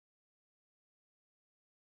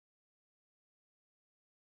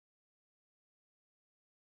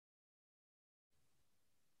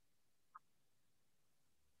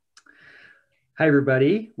Hi,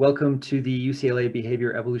 everybody. Welcome to the UCLA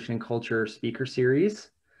Behavior, Evolution, and Culture Speaker Series.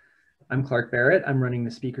 I'm Clark Barrett. I'm running the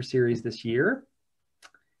speaker series this year.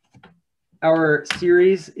 Our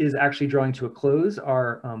series is actually drawing to a close.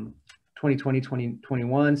 Our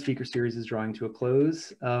 2020-2021 speaker series is drawing to a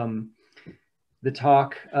close. The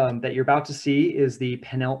talk that you're about to see is the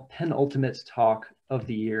penultimate talk of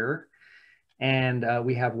the year. And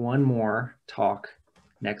we have one more talk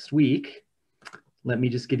next week. Let me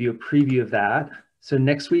just give you a preview of that. So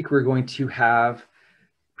next week, we're going to have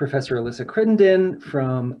Professor Alyssa Crittenden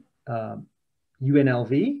from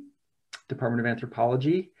UNLV, Department of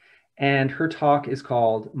Anthropology, and her talk is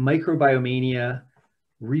called Microbiomania,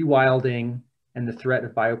 Rewilding, and the Threat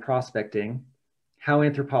of Bioprospecting, How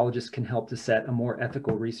Anthropologists Can Help to Set a More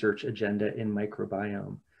Ethical Research Agenda in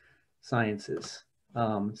Microbiome Sciences.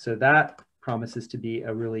 So that promises to be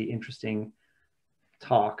a really interesting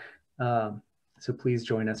talk. So please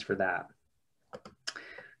join us for that.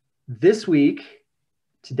 This week,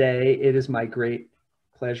 today, it is my great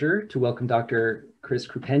pleasure to welcome Dr. Chris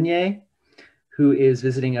Krupenye, who is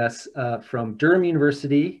visiting us from Durham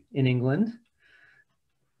University in England.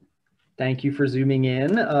 Thank you for zooming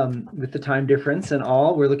in with the time difference and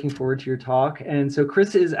all. We're looking forward to your talk. And so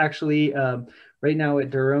Chris is actually right now at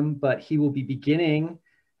Durham, but he will be beginning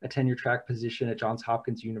a tenure track position at Johns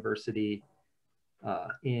Hopkins University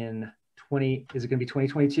in is it going to be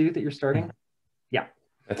 2022 that you're starting? Yeah.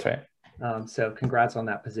 That's right. So congrats on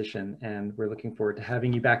that position, and we're looking forward to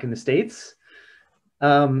having you back in the States.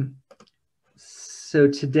 So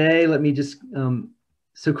today, let me just,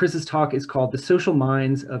 so Chris's talk is called The Social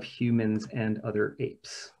Minds of Humans and Other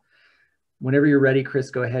Apes. Whenever you're ready,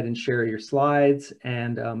 Chris, go ahead and share your slides.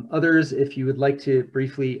 And others, if you would like to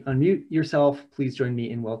briefly unmute yourself, please join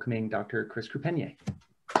me in welcoming Dr. Chris Krupenye.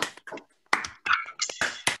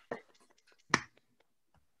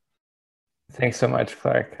 Thanks so much,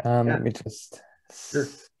 Clark. Yeah. Let me just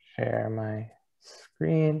share my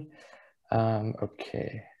screen.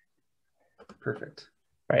 Okay. Perfect.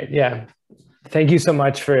 Right, yeah. Thank you so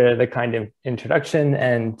much for the kind of introduction,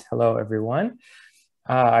 and hello, everyone.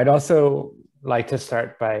 I'd also like to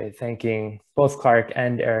start by thanking both Clark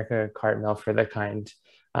and Erica Cartmill for the kind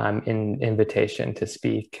invitation to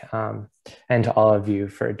speak, and to all of you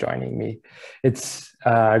for joining me. It's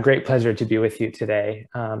a great pleasure to be with you today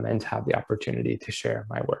and to have the opportunity to share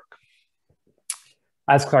my work.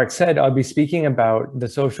 As Clark said, I'll be speaking about the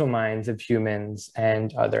social minds of humans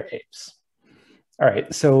and other apes. All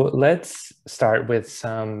right, so let's start with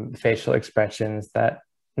some facial expressions that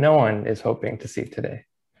no one is hoping to see today.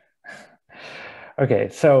 Okay,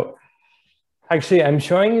 so actually, I'm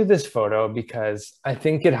showing you this photo because I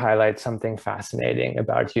think it highlights something fascinating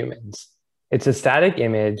about humans. It's a static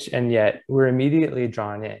image, and yet we're immediately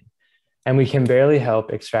drawn in, and we can barely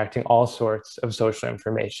help extracting all sorts of social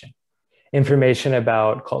information. Information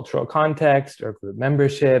about cultural context or group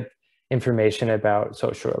membership, information about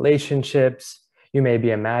social relationships. You may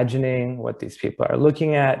be imagining what these people are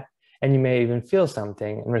looking at, and you may even feel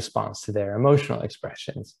something in response to their emotional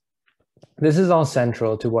expressions. This is all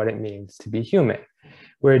central to what it means to be human.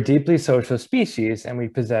 We're a deeply social species, and we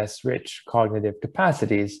possess rich cognitive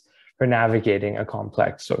capacities for navigating a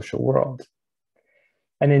complex social world.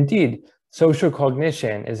 And indeed, social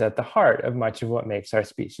cognition is at the heart of much of what makes our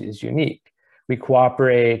species unique. We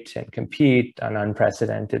cooperate and compete on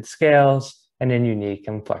unprecedented scales and in unique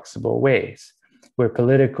and flexible ways. We're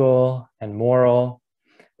political and moral.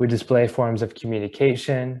 We display forms of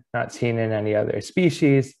communication not seen in any other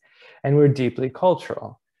species. And we're deeply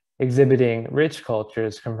cultural, exhibiting rich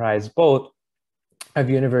cultures comprised both of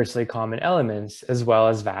universally common elements as well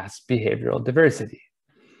as vast behavioral diversity.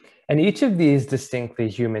 And each of these distinctly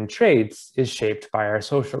human traits is shaped by our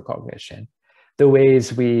social cognition. The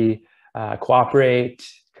ways we cooperate,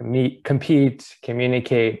 compete,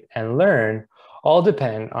 communicate, and learn all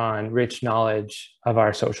depend on rich knowledge of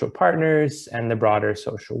our social partners and the broader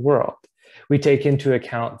social world. We take into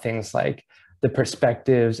account things like the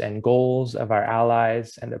perspectives and goals of our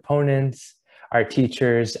allies and opponents, our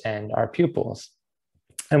teachers and our pupils.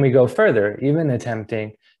 And we go further, even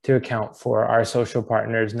attempting to account for our social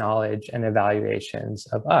partners' knowledge and evaluations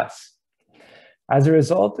of us. As a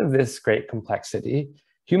result of this great complexity,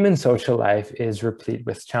 human social life is replete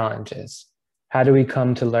with challenges. How do we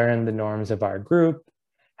come to learn the norms of our group?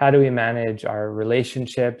 How do we manage our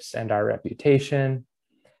relationships and our reputation?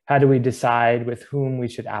 How do we decide with whom we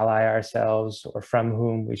should ally ourselves or from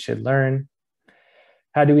whom we should learn?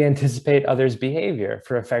 How do we anticipate others' behavior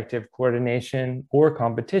for effective coordination or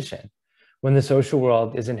competition when the social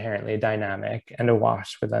world is inherently dynamic and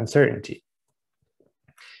awash with uncertainty?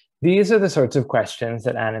 These are the sorts of questions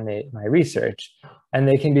that animate my research, and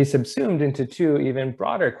they can be subsumed into two even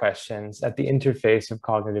broader questions at the interface of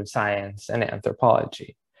cognitive science and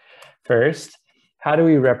anthropology. First, how do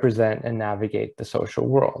we represent and navigate the social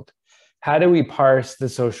world? How do we parse the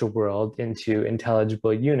social world into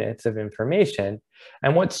intelligible units of information?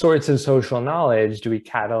 And what sorts of social knowledge do we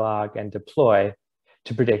catalog and deploy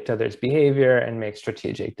to predict others' behavior and make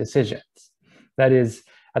strategic decisions? That is,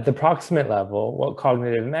 at the proximate level, what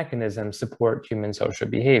cognitive mechanisms support human social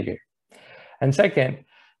behavior? And second,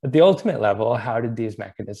 at the ultimate level, how did these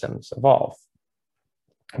mechanisms evolve?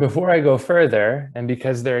 Before I go further, and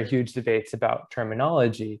because there are huge debates about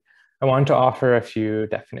terminology, I want to offer a few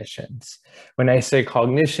definitions. When I say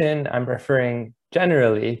cognition, I'm referring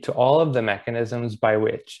generally to all of the mechanisms by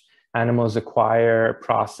which animals acquire,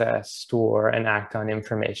 process, store, and act on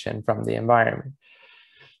information from the environment.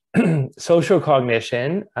 Social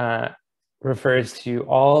cognition refers to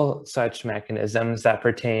all such mechanisms that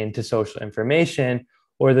pertain to social information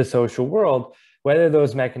or the social world, whether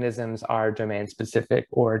those mechanisms are domain specific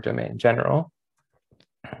or domain general.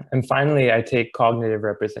 And finally, I take cognitive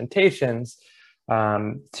representations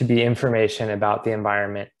to be information about the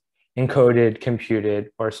environment encoded, computed,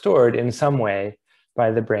 or stored in some way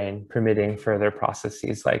by the brain, permitting further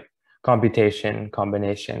processes like computation,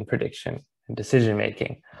 combination, prediction, and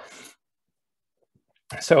decision-making.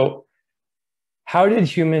 So how did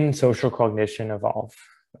human social cognition evolve?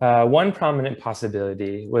 One prominent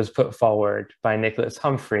possibility was put forward by Nicholas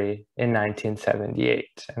Humphrey in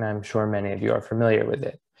 1978, and I'm sure many of you are familiar with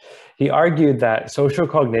it. He argued that social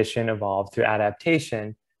cognition evolved through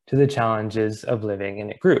adaptation to the challenges of living in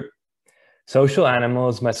a group. Social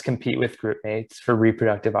animals must compete with groupmates for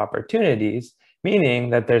reproductive opportunities, meaning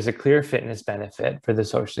that there's a clear fitness benefit for the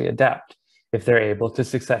socially adept if they're able to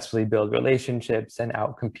successfully build relationships and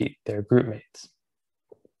outcompete their groupmates.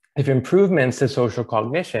 If improvements to social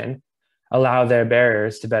cognition allow their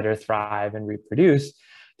bearers to better thrive and reproduce,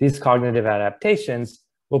 these cognitive adaptations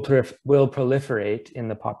will proliferate in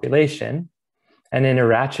the population, and in a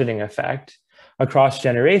ratcheting effect, across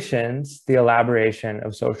generations, the elaboration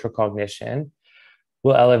of social cognition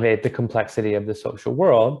will elevate the complexity of the social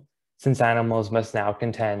world, since animals must now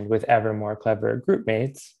contend with ever more clever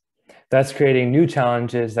groupmates, thus creating new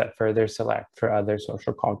challenges that further select for other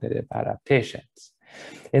social cognitive adaptations.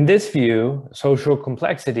 In this view, social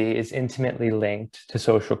complexity is intimately linked to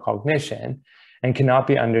social cognition and cannot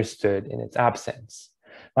be understood in its absence.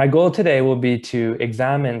 My goal today will be to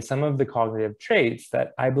examine some of the cognitive traits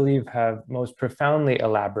that I believe have most profoundly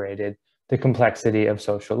elaborated the complexity of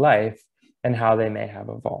social life and how they may have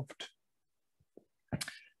evolved.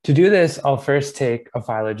 To do this, I'll first take a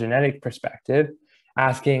phylogenetic perspective,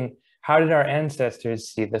 asking, how did our ancestors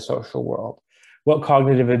see the social world? What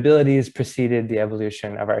cognitive abilities preceded the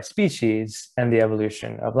evolution of our species and the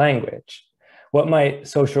evolution of language? What might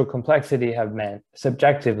social complexity have meant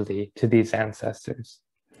subjectively to these ancestors?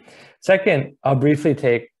 Second, I'll briefly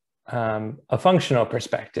take a functional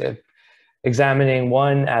perspective, examining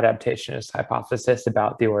one adaptationist hypothesis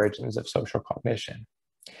about the origins of social cognition.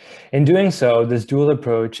 In doing so, this dual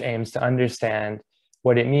approach aims to understand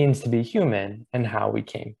what it means to be human and how we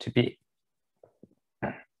came to be.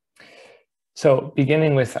 So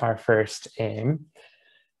beginning with our first aim,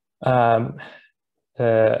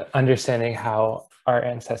 understanding how our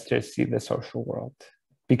ancestors see the social world.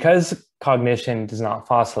 Because cognition does not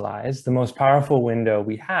fossilize, the most powerful window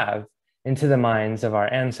we have into the minds of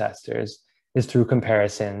our ancestors is through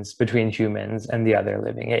comparisons between humans and the other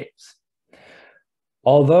living apes.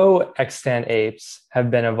 Although extant apes have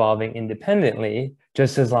been evolving independently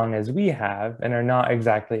just as long as we have and are not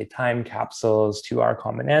exactly time capsules to our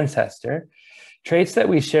common ancestor, traits that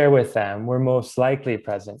we share with them were most likely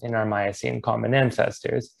present in our Miocene common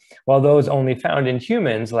ancestors, while those only found in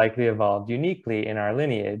humans likely evolved uniquely in our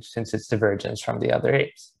lineage since its divergence from the other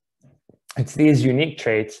apes. It's these unique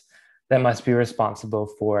traits that must be responsible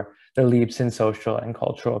for the leaps in social and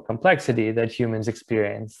cultural complexity that humans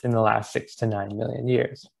experienced in the last 6 to 9 million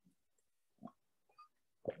years.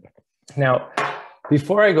 Now,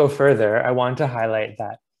 before I go further, I want to highlight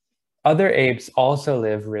that other apes also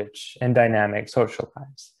live rich and dynamic social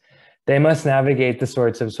lives. They must navigate the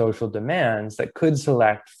sorts of social demands that could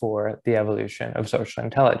select for the evolution of social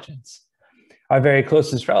intelligence. Our very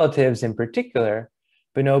closest relatives in particular,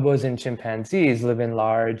 bonobos and chimpanzees, live in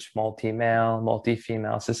large multi-male,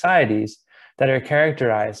 multi-female societies that are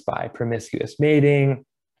characterized by promiscuous mating,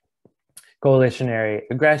 coalitionary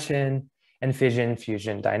aggression, and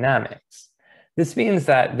fission-fusion dynamics. This means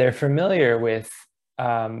that they're familiar with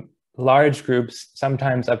large groups,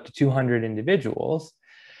 sometimes up to 200 individuals,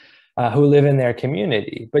 who live in their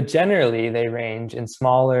community, but generally they range in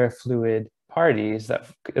smaller fluid parties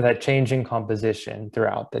that change in composition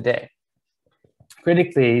throughout the day.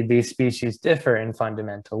 Critically, these species differ in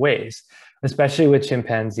fundamental ways, especially with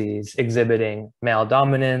chimpanzees exhibiting male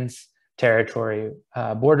dominance, territory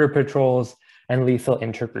border patrols, and lethal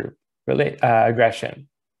intergroup aggression.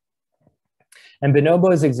 And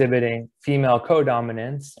bonobos exhibiting female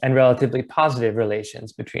co-dominance and relatively positive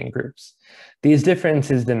relations between groups. These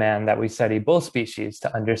differences demand that we study both species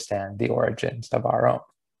to understand the origins of our own.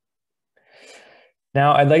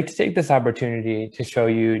 Now, I'd like to take this opportunity to show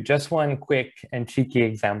you just one quick and cheeky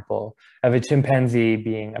example of a chimpanzee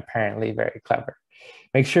being apparently very clever.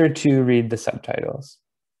 Make sure to read the subtitles.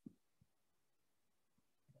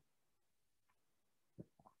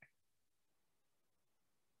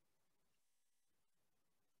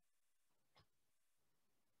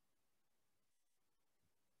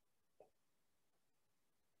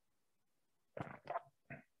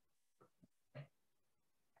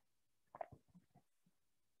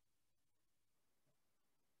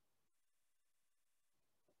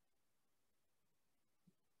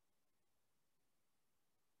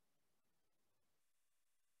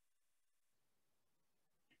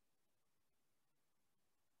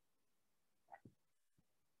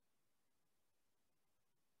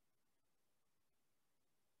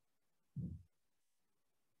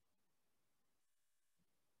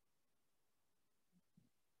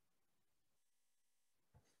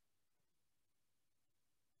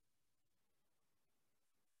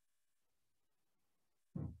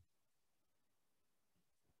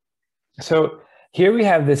 So here we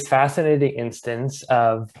have this fascinating instance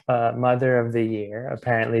of a mother of the year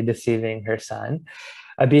apparently deceiving her son,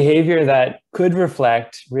 a behavior that could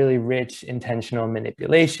reflect really rich intentional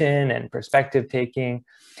manipulation and perspective taking,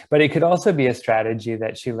 but it could also be a strategy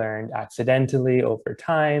that she learned accidentally over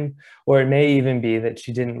time, or it may even be that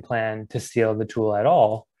she didn't plan to steal the tool at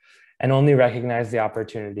all and only recognized the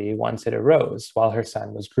opportunity once it arose while her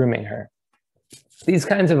son was grooming her. These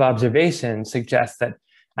kinds of observations suggest that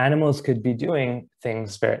animals could be doing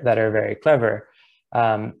things that are very clever.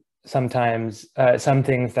 Sometimes some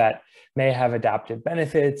things that may have adaptive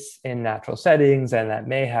benefits in natural settings and that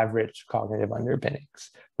may have rich cognitive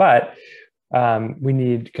underpinnings. But we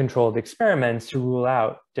need controlled experiments to rule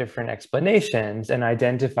out different explanations and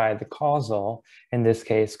identify the causal, in this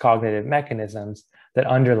case, cognitive mechanisms that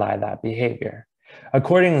underlie that behavior.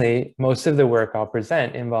 Accordingly, most of the work I'll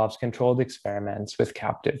present involves controlled experiments with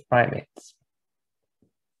captive primates.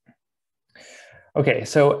 Okay,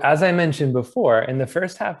 so as I mentioned before, in the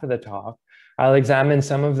first half of the talk, I'll examine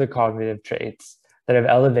some of the cognitive traits that have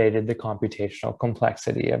elevated the computational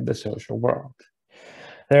complexity of the social world.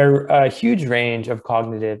 There are a huge range of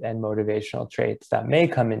cognitive and motivational traits that may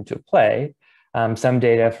come into play. Some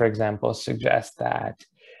data, for example, suggest that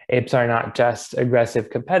apes are not just aggressive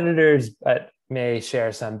competitors, but may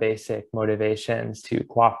share some basic motivations to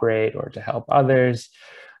cooperate or to help others.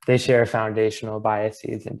 They share foundational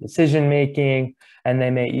biases in decision-making, and they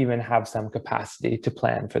may even have some capacity to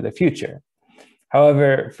plan for the future.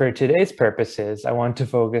 However, for today's purposes, I want to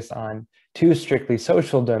focus on two strictly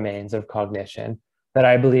social domains of cognition that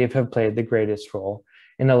I believe have played the greatest role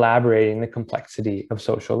in elaborating the complexity of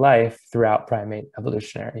social life throughout primate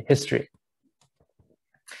evolutionary history.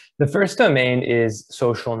 The first domain is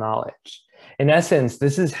social knowledge. In essence,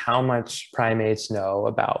 this is how much primates know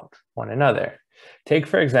about one another. Take,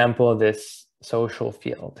 for example, this social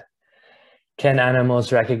field. Can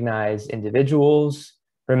animals recognize individuals,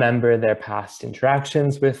 remember their past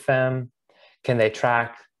interactions with them? Can they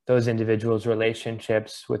track those individuals'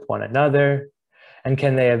 relationships with one another? And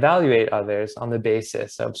can they evaluate others on the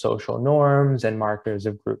basis of social norms and markers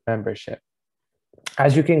of group membership?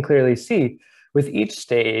 As you can clearly see, with each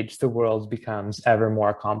stage, the world becomes ever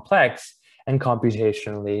more complex and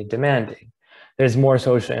computationally demanding. There's more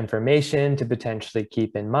social information to potentially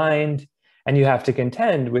keep in mind, and you have to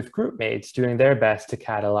contend with group mates doing their best to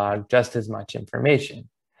catalog just as much information.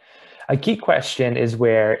 A key question is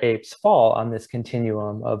where apes fall on this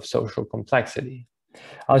continuum of social complexity.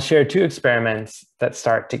 I'll share two experiments that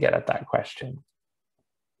start to get at that question.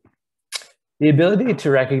 The ability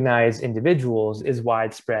to recognize individuals is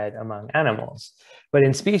widespread among animals, but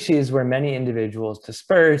in species where many individuals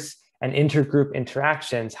disperse and intergroup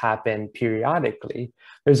interactions happen periodically,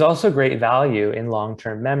 there's also great value in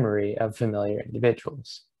long-term memory of familiar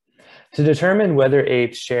individuals. To determine whether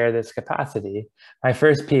apes share this capacity, my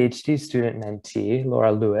first PhD student mentee,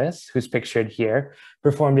 Laura Lewis, who's pictured here,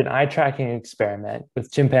 performed an eye-tracking experiment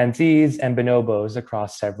with chimpanzees and bonobos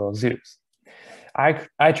across several zoos.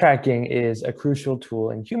 Eye tracking is a crucial tool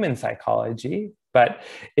in human psychology, but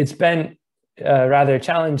it's been rather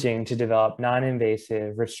challenging to develop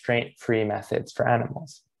non-invasive, restraint-free methods for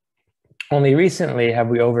animals. Only recently have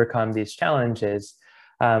we overcome these challenges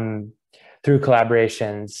through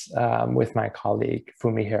collaborations with my colleague,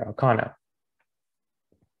 Fumihiro Kano.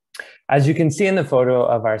 As you can see in the photo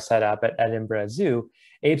of our setup at Edinburgh Zoo,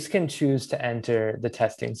 apes can choose to enter the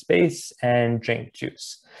testing space and drink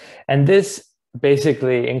juice. And this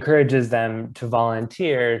basically encourages them to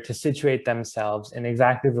volunteer to situate themselves in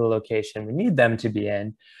exactly the location we need them to be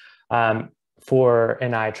in for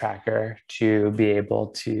an eye tracker to be able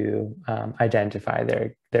to identify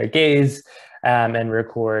their gaze and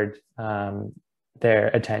record their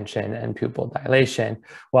attention and pupil dilation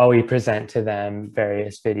while we present to them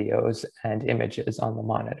various videos and images on the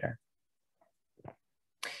monitor.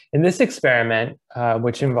 In this experiment,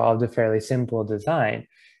 which involved a fairly simple design,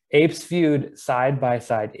 apes viewed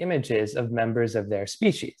side-by-side images of members of their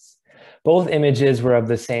species. Both images were of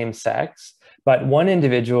the same sex, but one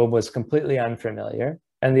individual was completely unfamiliar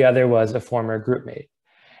and the other was a former groupmate,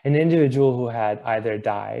 an individual who had either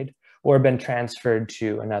died or been transferred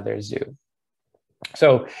to another zoo.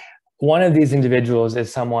 So one of these individuals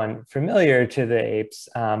is someone familiar to the apes,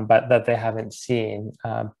 but that they haven't seen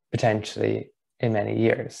potentially in many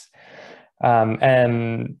years.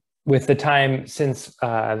 And with the time since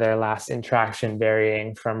their last interaction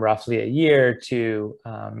varying from roughly a year to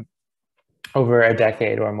over a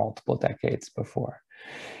decade or multiple decades before.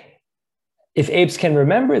 If apes can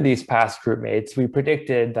remember these past groupmates, we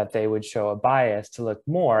predicted that they would show a bias to look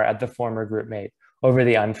more at the former groupmate over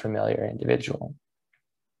the unfamiliar individual.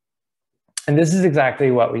 And this is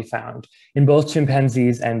exactly what we found in both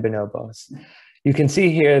chimpanzees and bonobos. You can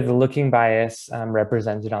see here the looking bias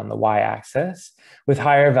represented on the y-axis, with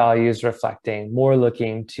higher values reflecting more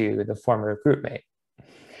looking to the former groupmate.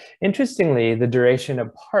 Interestingly, the duration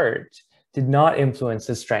apart did not influence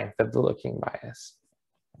the strength of the looking bias.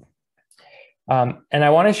 And I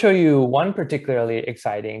want to show you one particularly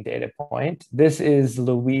exciting data point. This is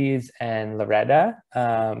Louise and Loretta.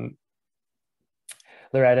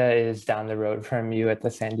 Loretta is down the road from you at the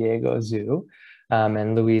San Diego Zoo,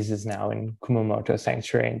 and Louise is now in Kumamoto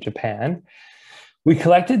Sanctuary in Japan. We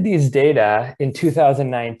collected these data in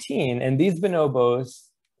 2019, and these bonobos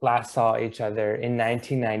last saw each other in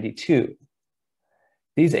 1992.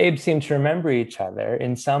 These apes seem to remember each other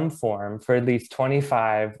in some form for at least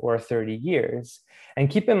 25 or 30 years. And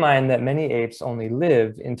keep in mind that many apes only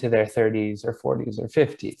live into their 30s or 40s or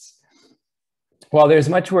 50s. While there's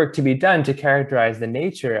much work to be done to characterize the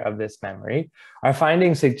nature of this memory, our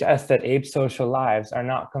findings suggest that ape social lives are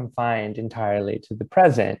not confined entirely to the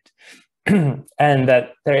present, and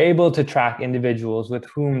that they're able to track individuals with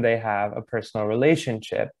whom they have a personal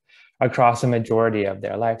relationship across a majority of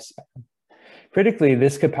their lifespan. Critically,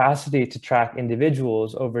 this capacity to track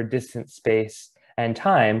individuals over distant space and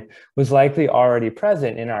time was likely already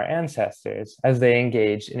present in our ancestors as they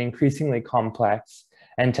engaged in increasingly complex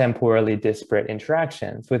and temporally disparate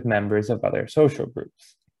interactions with members of other social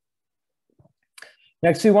groups.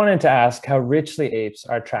 Next, we wanted to ask how richly apes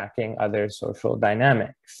are tracking other social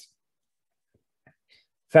dynamics.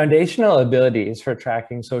 Foundational abilities for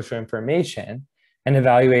tracking social information and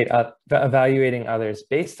evaluating others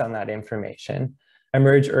based on that information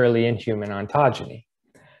emerge early in human ontogeny.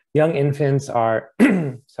 Young infants are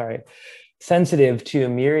sensitive to a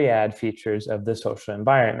myriad features of the social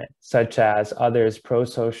environment, such as others'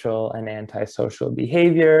 pro-social and antisocial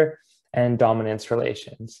behavior and dominance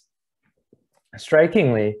relations.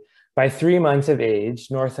 Strikingly, by 3 months of age,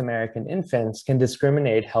 North American infants can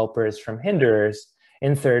discriminate helpers from hinderers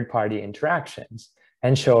in third-party interactions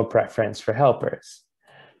and show a preference for helpers.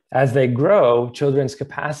 As they grow, children's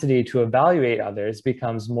capacity to evaluate others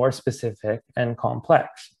becomes more specific and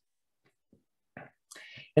complex.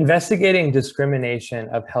 Investigating discrimination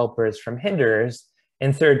of helpers from hinderers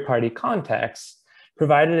in third-party contexts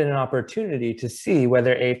provided an opportunity to see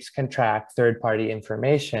whether apes can track third-party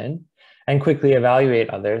information and quickly evaluate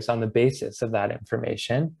others on the basis of that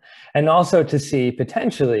information, and also to see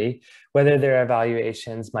potentially whether their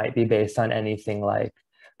evaluations might be based on anything like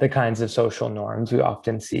the kinds of social norms we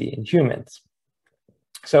often see in humans.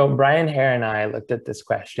 So Brian Hare and I looked at this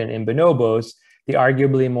question in bonobos, the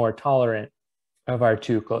arguably more tolerant of our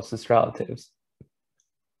two closest relatives.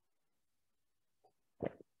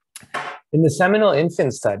 In the seminal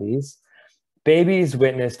infant studies, babies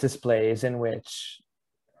witnessed displays in which,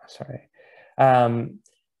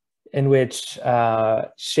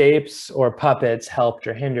 shapes or puppets helped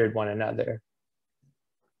or hindered one another.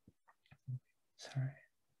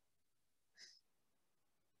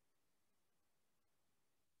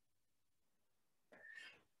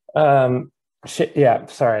 yeah,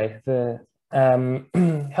 sorry, the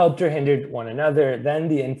helped or hindered one another, then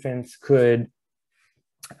the infants could,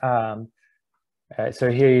 so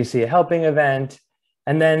here you see a helping event,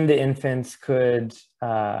 and then the infants could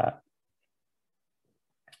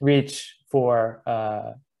reach for,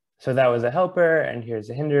 so that was a helper, and here's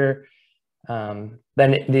a hinder. Then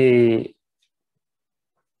the,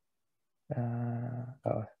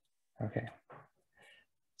 oh, okay.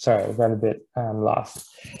 Sorry, I got a bit lost.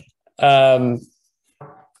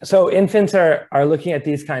 So infants are looking at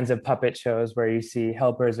these kinds of puppet shows where you see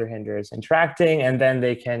helpers or hinders interacting, and then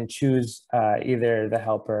they can choose either the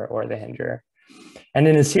helper or the hinder. And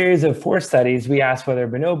in a series of 4 studies, we asked whether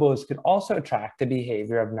bonobos could also track the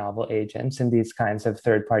behavior of novel agents in these kinds of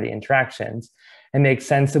third-party interactions and make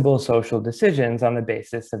sensible social decisions on the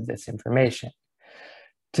basis of this information.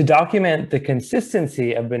 To document the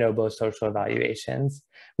consistency of bonobo social evaluations,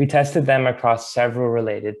 we tested them across several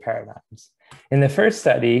related paradigms. In the first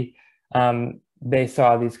study, they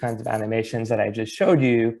saw these kinds of animations that I just showed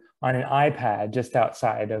you on an iPad just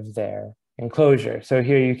outside of their enclosure. So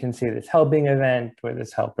here you can see this helping event where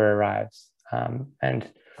this helper arrives and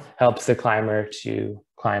helps the climber to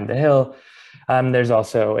climb the hill. There's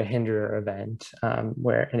also a hinderer event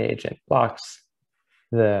where an agent blocks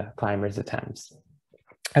the climber's attempts,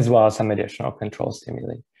 as well as some additional control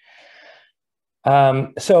stimuli.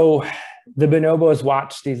 So the bonobos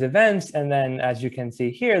watched these events, and then as you can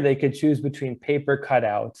see here, they could choose between paper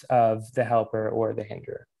cutouts of the helper or the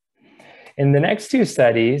hinderer. In the next 2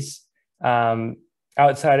 studies,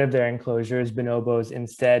 outside of their enclosures, bonobos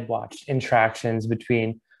instead watched interactions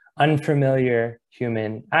between unfamiliar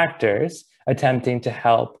human actors attempting to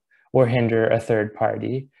help or hinder a third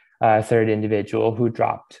party, a third individual who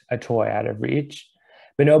dropped a toy out of reach.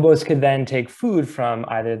 Bonobos could then take food from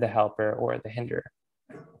either the helper or the hinderer.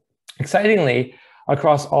 Excitingly,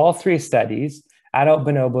 across all 3 studies, adult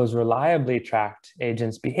bonobos reliably tracked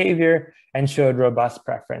agents' behavior and showed robust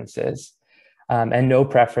preferences and no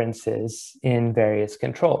preferences in various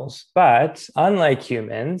controls. But unlike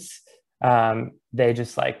humans, they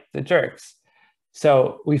just like the jerks.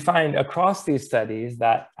 So we find across these studies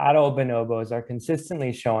that adult bonobos are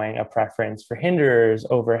consistently showing a preference for hinderers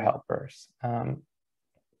over helpers.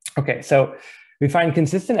 Okay, so we find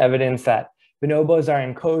consistent evidence that bonobos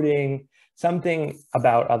are encoding something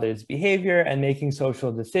about others' behavior and making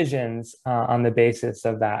social decisions on the basis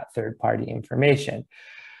of that third-party information.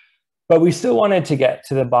 But we still wanted to get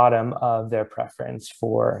to the bottom of their preference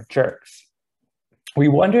for jerks. We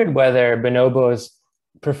wondered whether bonobos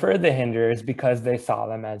preferred the hinderers because they saw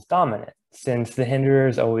them as dominant, since the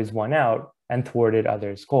hinderers always won out and thwarted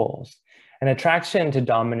others' goals. An attraction to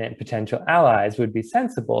dominant potential allies would be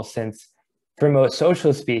sensible, since for most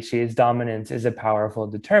social species, dominance is a powerful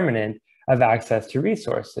determinant of access to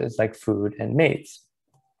resources like food and mates.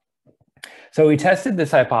 So we tested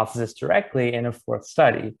this hypothesis directly in a 4th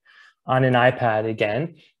study. On an iPad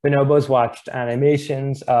again, bonobos watched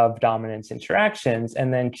animations of dominance interactions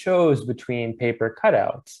and then chose between paper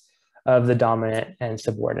cutouts of the dominant and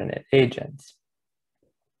subordinate agents.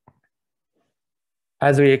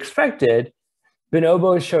 As we expected,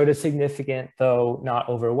 bonobos showed a significant, though not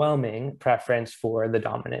overwhelming, preference for the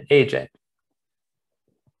dominant agent.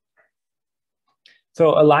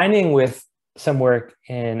 So aligning with some work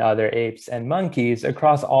in other apes and monkeys,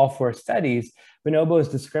 across all 4 studies,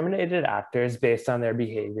 bonobos discriminated actors based on their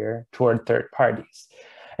behavior toward third parties.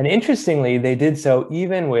 And interestingly, they did so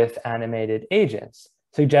even with animated agents,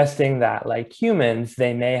 suggesting that, like humans,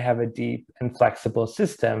 they may have a deep and flexible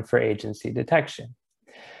system for agency detection.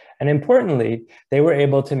 And importantly, they were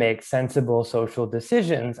able to make sensible social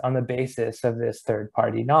decisions on the basis of this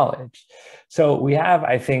third-party knowledge. So we have,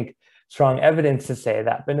 I think, strong evidence to say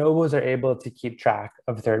that bonobos are able to keep track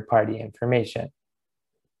of third-party information.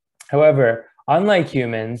 However, unlike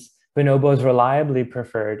humans, bonobos reliably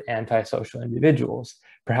preferred antisocial individuals,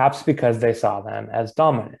 perhaps because they saw them as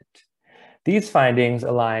dominant. These findings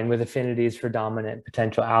align with affinities for dominant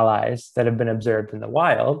potential allies that have been observed in the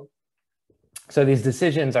wild. So these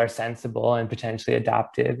decisions are sensible and potentially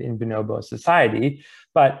adaptive in bonobo society,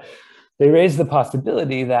 but they raise the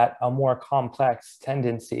possibility that a more complex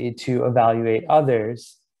tendency to evaluate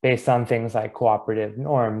others based on things like cooperative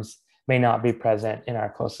norms may not be present in our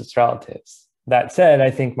closest relatives. That said,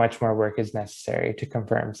 I think much more work is necessary to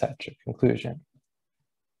confirm such a conclusion.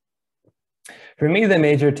 For me, the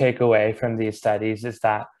major takeaway from these studies is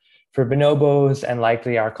that for bonobos and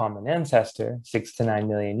likely our common ancestor 6 to 9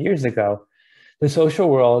 million years ago, the social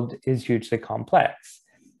world is hugely complex.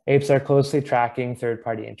 Apes are closely tracking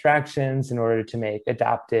third-party interactions in order to make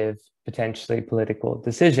adaptive, potentially political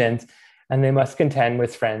decisions, and they must contend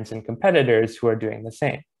with friends and competitors who are doing the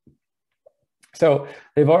same. So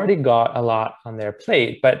they've already got a lot on their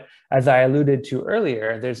plate, but as I alluded to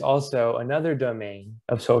earlier, there's also another domain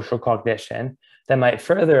of social cognition that might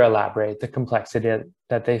further elaborate the complexity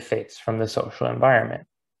that they face from the social environment.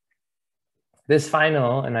 This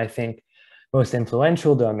final, and I think most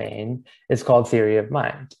influential domain, is called theory of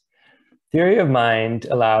mind. Theory of mind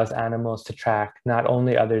allows animals to track not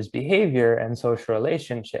only others' behavior and social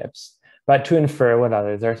relationships, but to infer what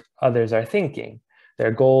others are thinking,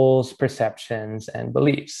 their goals, perceptions, and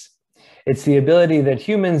beliefs. It's the ability that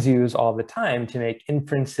humans use all the time to make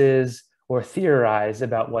inferences or theorize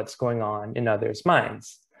about what's going on in others'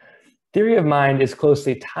 minds. Theory of mind is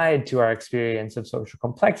closely tied to our experience of social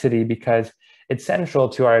complexity because it's central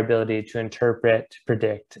to our ability to interpret,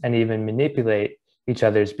 predict, and even manipulate each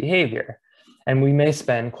other's behavior. And we may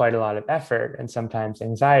spend quite a lot of effort and sometimes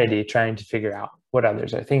anxiety trying to figure out what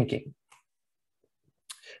others are thinking.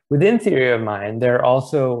 Within theory of mind, there are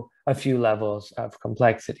also a few levels of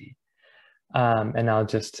complexity, and I'll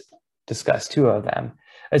just discuss two of them.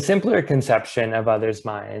 A simpler conception of others'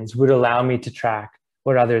 minds would allow me to track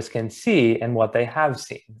what others can see and what they have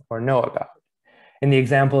seen or know about. In the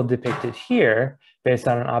example depicted here, based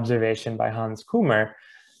on an observation by Hans Kummer,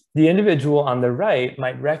 the individual on the right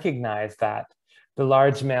might recognize that the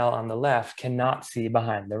large male on the left cannot see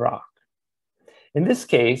behind the rock. In this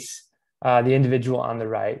case, the individual on the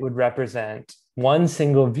right would represent one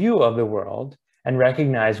single view of the world and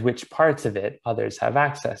recognize which parts of it others have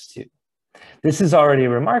access to. This is already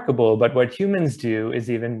remarkable, but what humans do is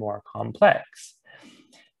even more complex.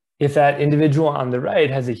 If that individual on the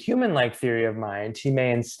right has a human-like theory of mind, he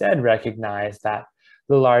may instead recognize that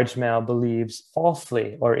the large male believes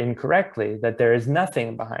falsely or incorrectly that there is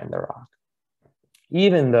nothing behind the rock,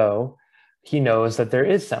 even though he knows that there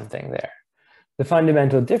is something there. The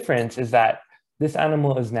fundamental difference is that this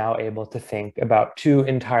animal is now able to think about two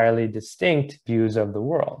entirely distinct views of the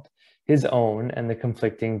world, his own and the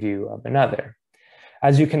conflicting view of another.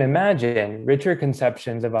 As you can imagine, richer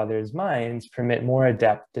conceptions of others' minds permit more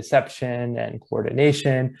adept deception and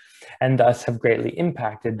coordination, and thus have greatly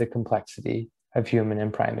impacted the complexity of human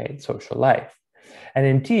and primate social life. And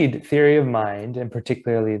indeed, theory of mind, and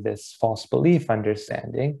particularly this false belief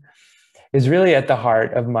understanding, is really at the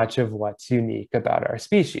heart of much of what's unique about our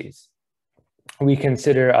species. We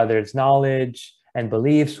consider others' knowledge and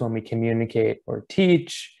beliefs when we communicate or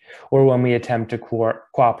teach, or when we attempt to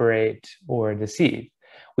cooperate or deceive.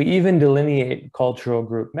 We even delineate cultural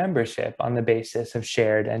group membership on the basis of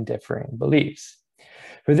shared and differing beliefs.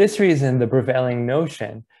 For this reason, the prevailing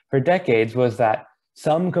notion for decades was that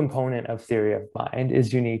some component of theory of mind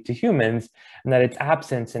is unique to humans and that its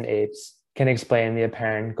absence in apes can explain the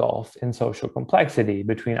apparent gulf in social complexity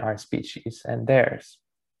between our species and theirs.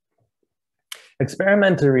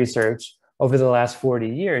 Experimental research over the last 40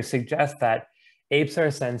 years suggests that apes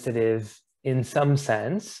are sensitive in some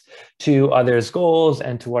sense to others' goals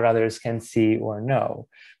and to what others can see or know,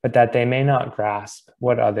 but that they may not grasp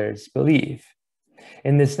what others believe.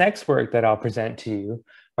 In this next work that I'll present to you,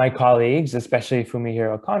 my colleagues, especially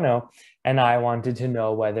Fumihiro Kano, and I wanted to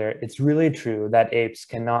know whether it's really true that apes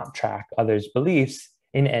cannot track others' beliefs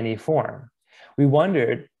in any form. We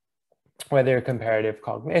wondered whether comparative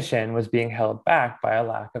cognition was being held back by a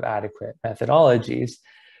lack of adequate methodologies,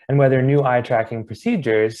 and whether new eye tracking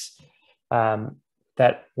procedures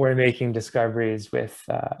that were making discoveries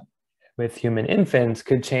with human infants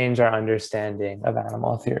could change our understanding of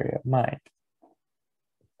animal theory of mind.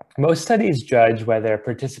 Most studies judge whether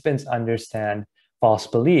participants understand false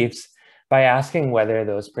beliefs by asking whether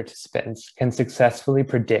those participants can successfully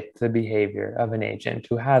predict the behavior of an agent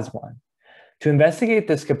who has one. To investigate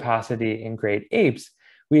this capacity in great apes,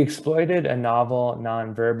 we exploited a novel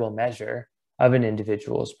nonverbal measure of an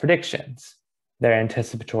individual's predictions, their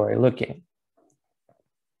anticipatory looking.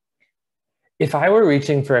 If I were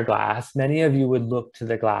reaching for a glass, many of you would look to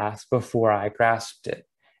the glass before I grasped it,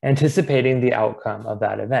 anticipating the outcome of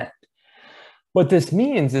that event. What this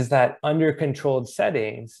means is that under controlled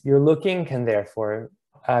settings, your looking can therefore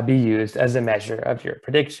be used as a measure of your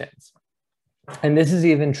predictions. And this is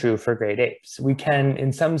even true for great apes. We can,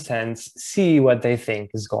 in some sense, see what they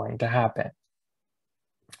think is going to happen.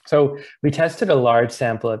 So we tested a large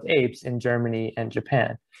sample of apes in Germany and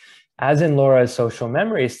Japan. As in Laura's social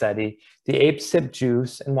memory study, the apes sipped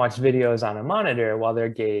juice and watched videos on a monitor while their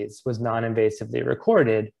gaze was non-invasively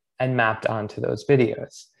recorded and mapped onto those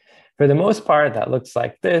videos. For the most part, that looks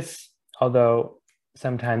like this, although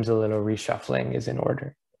sometimes a little reshuffling is in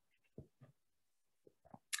order.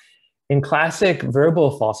 In classic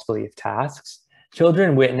verbal false belief tasks,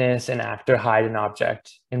 Children witness an actor hide an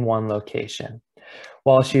object in one location.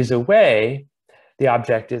 While she's away, the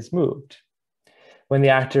object is moved. When the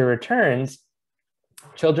actor returns,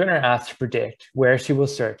 children are asked to predict where she will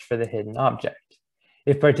search for the hidden object.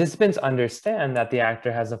 If participants understand that the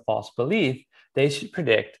actor has a false belief, they should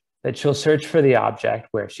predict that she'll search for the object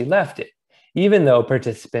where she left it, even though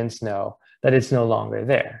participants know that it's no longer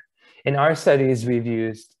there. In our studies, we've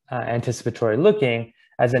used anticipatory looking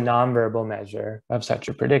as a nonverbal measure of such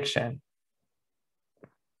a prediction.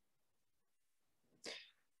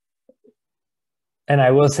 And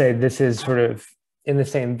I will say this is sort of in the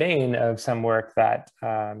same vein of some work that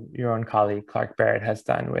your own colleague Clark Barrett has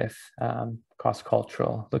done with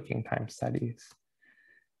cross-cultural looking time studies.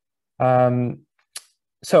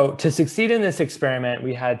 So to succeed in this experiment,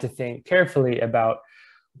 we had to think carefully about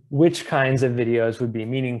which kinds of videos would be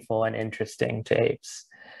meaningful and interesting to apes.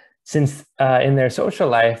 Since in their social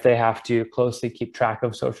life, they have to closely keep track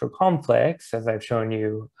of social conflicts, as I've shown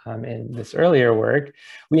you in this earlier work,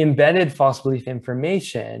 we embedded false belief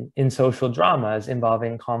information in social dramas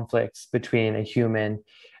involving conflicts between a human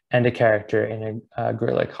and a character in a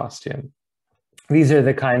gorilla costume. These are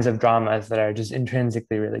the kinds of dramas that are just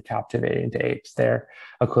intrinsically really captivating to apes. They're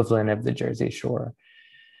equivalent of the Jersey Shore.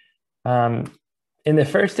 In the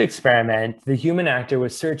first experiment, the human actor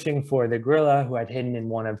was searching for the gorilla who had hidden in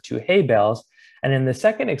one of two hay bales. And in the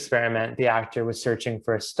second experiment, the actor was searching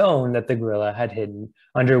for a stone that the gorilla had hidden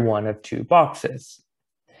under one of two boxes.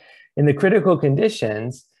 In the critical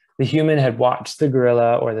conditions, the human had watched the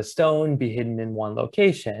gorilla or the stone be hidden in one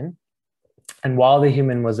location. And while the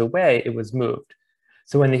human was away, it was moved.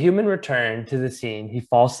 So when the human returned to the scene, he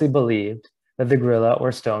falsely believed that the gorilla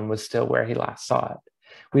or stone was still where he last saw it.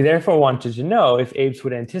 We therefore wanted to know if apes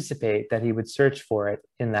would anticipate that he would search for it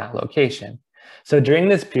in that location. So during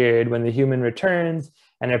this period, when the human returns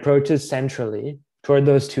and approaches centrally toward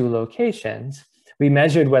those two locations, we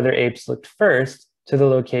measured whether apes looked first to the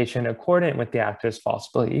location accordant with the actor's false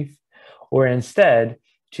belief, or instead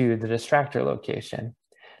to the distractor location.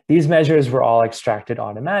 These measures were all extracted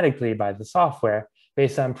automatically by the software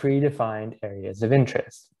based on predefined areas of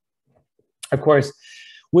interest. Of course,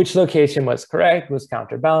 which location was correct was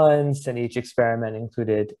counterbalanced, and each experiment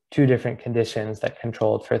included two different conditions that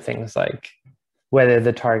controlled for things like whether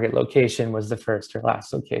the target location was the first or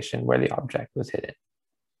last location where the object was hidden.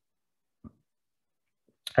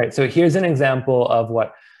 All right, so here's an example of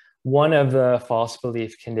what one of the false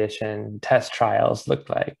belief condition test trials looked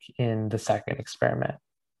like in the second experiment.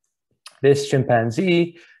 This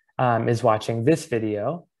chimpanzee is watching this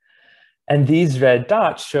video, and these red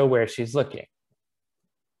dots show where she's looking.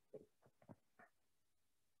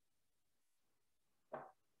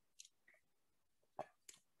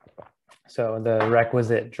 So the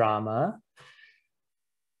requisite drama.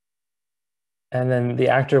 And then the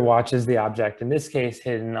actor watches the object, in this case,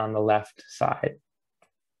 hidden on the left side.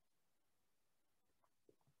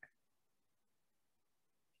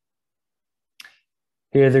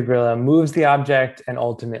 Here, the gorilla moves the object and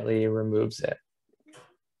ultimately removes it.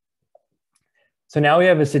 So now we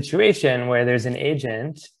have a situation where there's an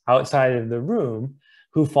agent outside of the room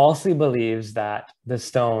who falsely believes that the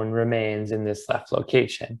stone remains in this left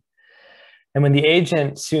location. And when the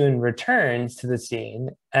agent soon returns to the scene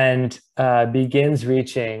and begins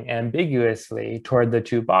reaching ambiguously toward the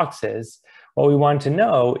two boxes, what we want to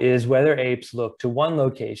know is whether apes look to one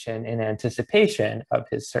location in anticipation of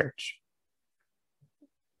his search.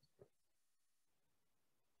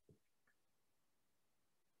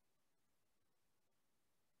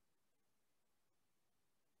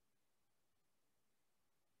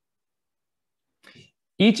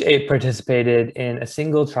 Each ape participated in a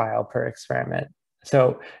single trial per experiment.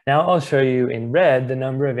 So now I'll show you in red the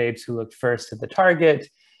number of apes who looked first to the target,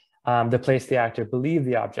 the place the actor believed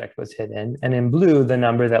the object was hidden, and in blue, the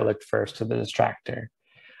number that looked first to the distractor.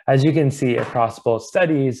 As you can see across both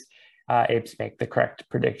studies, apes make the correct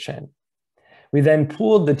prediction. We then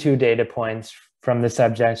pooled the two data points from the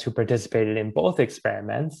subjects who participated in both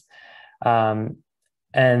experiments.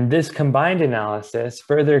 And this combined analysis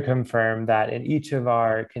further confirmed that in each of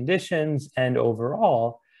our conditions and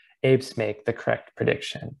overall, apes make the correct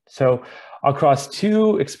prediction. So across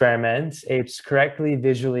two experiments, apes correctly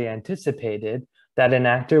visually anticipated that an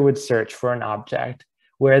actor would search for an object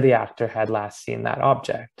where the actor had last seen that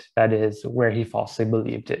object, that is, where he falsely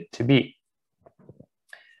believed it to be.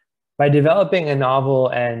 By developing a novel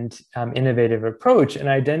and innovative approach and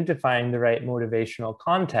identifying the right motivational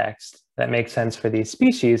context that makes sense for these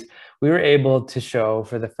species, we were able to show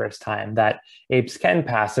for the first time that apes can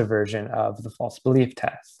pass a version of the false belief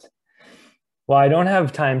test. While I don't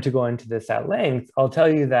have time to go into this at length, I'll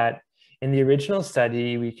tell you that In the original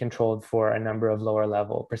study, we controlled for a number of lower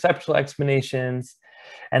level perceptual explanations,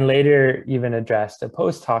 and later even addressed a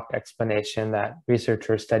post hoc explanation that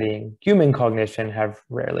researchers studying human cognition have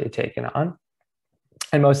rarely taken on.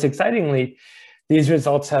 And most excitingly, these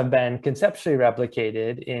results have been conceptually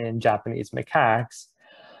replicated in Japanese macaques.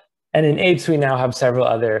 And in apes, we now have several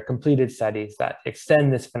other completed studies that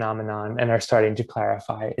extend this phenomenon and are starting to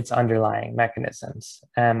clarify its underlying mechanisms.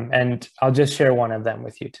 And I'll just share one of them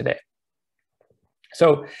with you today.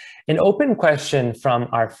 So an open question from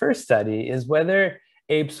our first study is whether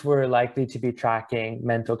apes were likely to be tracking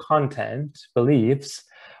mental content, beliefs,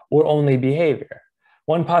 or only behavior.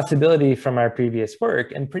 One possibility from our previous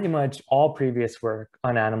work, and pretty much all previous work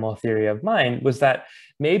on animal theory of mind, was that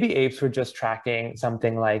maybe apes were just tracking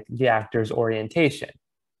something like the actor's orientation,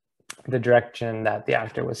 the direction that the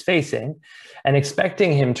actor was facing, and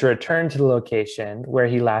expecting him to return to the location where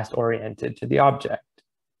he last oriented to the object.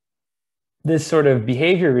 This sort of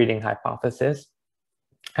behavior reading hypothesis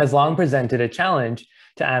has long presented a challenge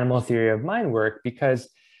to animal theory of mind work because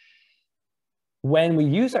when we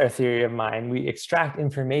use our theory of mind, we extract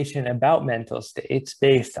information about mental states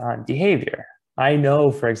based on behavior. I know,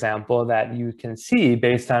 for example, that you can see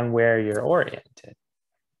based on where you're oriented.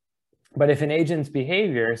 But if an agent's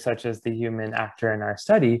behavior, such as the human actor in our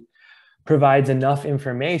study, provides enough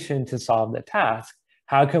information to solve the task,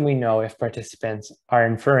 how can we know if participants are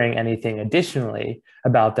inferring anything additionally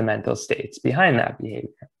about the mental states behind that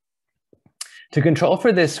behavior? To control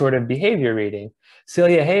for this sort of behavior reading,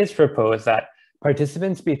 Celia Hayes proposed that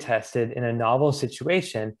participants be tested in a novel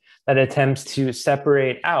situation that attempts to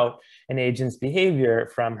separate out an agent's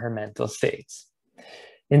behavior from her mental states.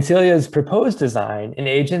 In Celia's proposed design, an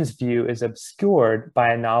agent's view is obscured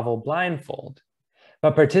by a novel blindfold,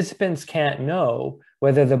 but participants can't know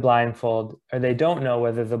whether the blindfold, or they don't know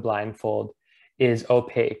whether the blindfold is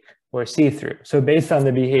opaque or see-through. So based on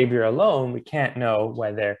the behavior alone, we can't know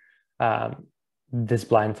whether this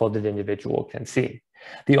blindfolded individual can see.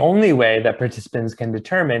 The only way that participants can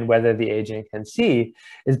determine whether the agent can see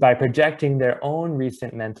is by projecting their own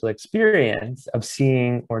recent mental experience of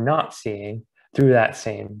seeing or not seeing through that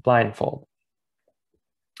same blindfold.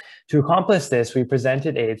 To accomplish this, we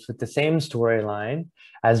presented apes with the same storyline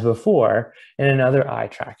as before in another eye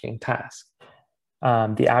tracking task.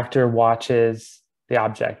 The actor watches the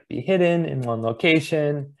object be hidden in one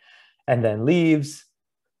location and then leaves.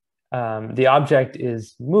 The object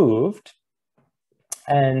is moved,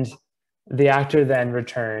 and the actor then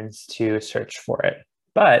returns to search for it.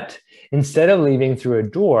 But instead of leaving through a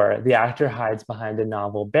door, the actor hides behind a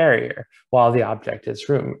novel barrier while the object is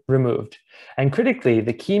removed. And critically,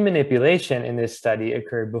 the key manipulation in this study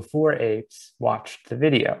occurred before apes watched the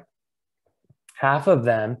video. Half of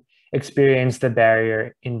them experienced the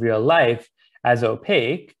barrier in real life as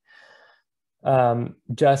opaque,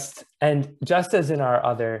 just as in our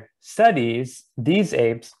other studies, these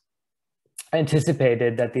apes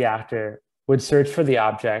anticipated that the actor would search for the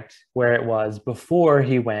object where it was before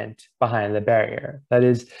he went behind the barrier. That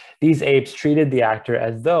is, these apes treated the actor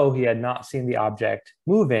as though he had not seen the object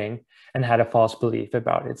moving and had a false belief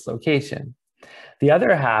about its location. The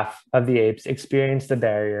other half of the apes experienced the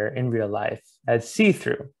barrier in real life as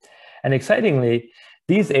see-through. And excitingly,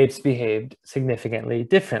 these apes behaved significantly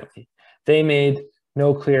differently. They made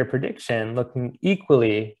no clear prediction looking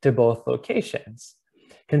equally to both locations,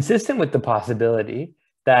 consistent with the possibility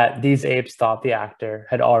that these apes thought the actor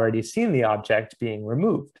had already seen the object being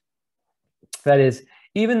removed. That is,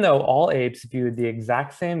 even though all apes viewed the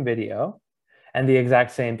exact same video and the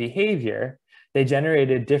exact same behavior, they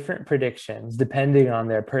generated different predictions depending on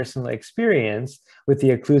their personal experience with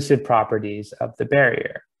the occlusive properties of the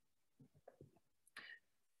barrier.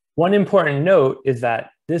 One important note is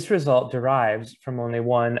that this result derives from only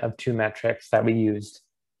one of two metrics that we used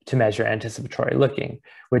to measure anticipatory looking,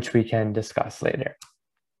 which we can discuss later.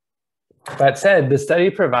 That said, the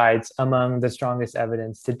study provides among the strongest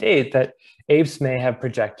evidence to date that apes may have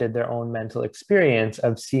projected their own mental experience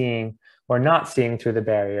of seeing or not seeing through the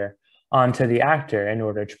barrier onto the actor in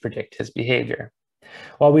order to predict his behavior.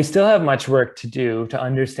 While we still have much work to do to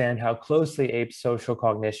understand how closely ape social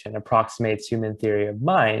cognition approximates human theory of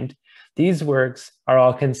mind, these works are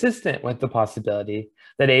all consistent with the possibility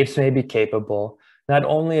that apes may be capable not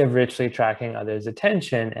only of richly tracking others'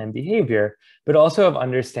 attention and behavior, but also of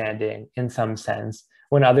understanding, in some sense,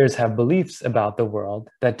 when others have beliefs about the world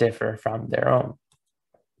that differ from their own.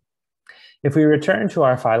 If we return to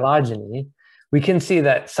our phylogeny, we can see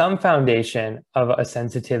that some foundation of a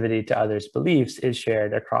sensitivity to others' beliefs is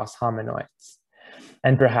shared across hominoids,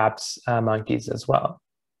 and perhaps monkeys as well.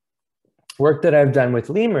 Work that I've done with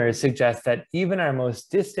lemurs suggests that even our most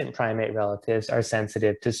distant primate relatives are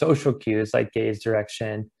sensitive to social cues like gaze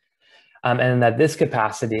direction, and that this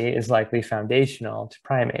capacity is likely foundational to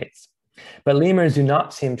primates. But lemurs do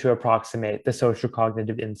not seem to approximate the social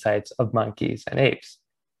cognitive insights of monkeys and apes.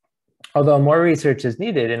 Although more research is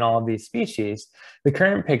needed in all of these species, the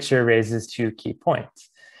current picture raises two key points.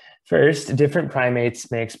 First, different primates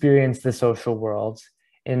may experience the social worlds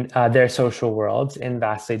in their social worlds in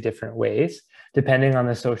vastly different ways, depending on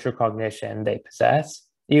the social cognition they possess,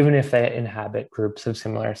 even if they inhabit groups of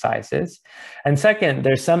similar sizes. And second,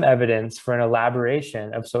 there's some evidence for an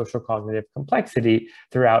elaboration of social cognitive complexity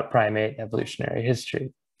throughout primate evolutionary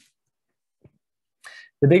history.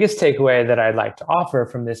 The biggest takeaway that I'd like to offer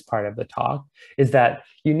from this part of the talk is that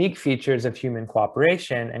unique features of human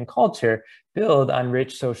cooperation and culture build on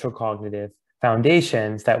rich social cognitive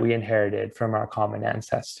foundations that we inherited from our common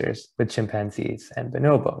ancestors with chimpanzees and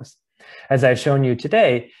bonobos. As I've shown you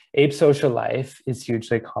today, ape social life is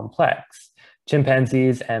hugely complex.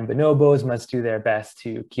 Chimpanzees and bonobos must do their best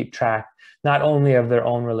to keep track not only of their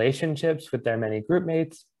own relationships with their many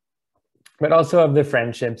groupmates, but also of the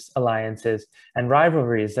friendships, alliances, and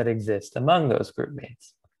rivalries that exist among those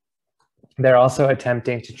groupmates. They're also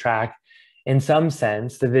attempting to track, in some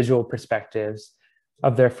sense, the visual perspectives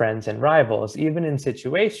of their friends and rivals, even in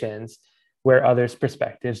situations where others'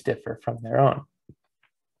 perspectives differ from their own.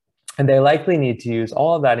 And they likely need to use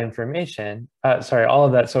all of that information, all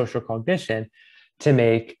of that social cognition to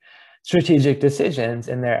make strategic decisions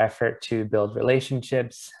in their effort to build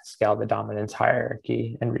relationships, scale the dominance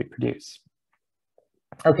hierarchy, and reproduce.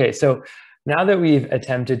 Okay, so now that we've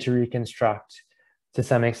attempted to reconstruct, to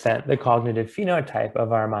some extent, the cognitive phenotype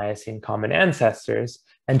of our Miocene common ancestors,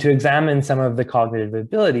 and to examine some of the cognitive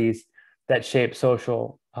abilities that shape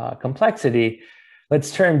social complexity,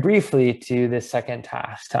 let's turn briefly to this second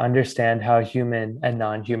task to understand how human and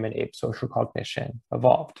non-human ape social cognition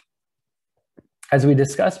evolved. As we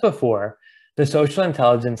discussed before, the social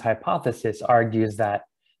intelligence hypothesis argues that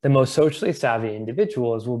the most socially savvy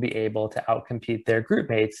individuals will be able to outcompete their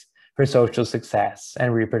groupmates for social success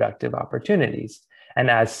and reproductive opportunities. And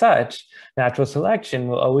as such, natural selection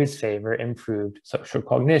will always favor improved social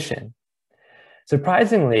cognition.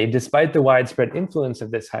 Surprisingly, despite the widespread influence of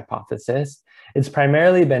this hypothesis, it's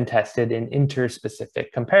primarily been tested in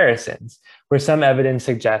interspecific comparisons, where some evidence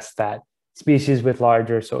suggests that species with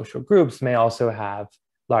larger social groups may also have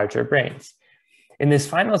larger brains. In this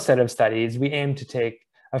final set of studies, we aim to take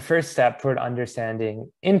a first step toward understanding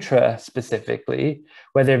intraspecifically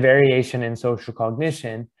whether variation in social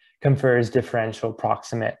cognition confers differential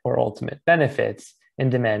proximate or ultimate benefits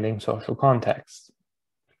in demanding social contexts.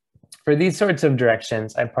 For these sorts of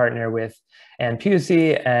directions, I partner with Ann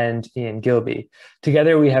Pusey and Ian Gilby.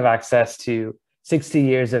 Together, we have access to 60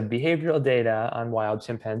 years of behavioral data on wild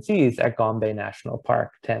chimpanzees at Gombe National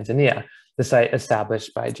Park, Tanzania, the site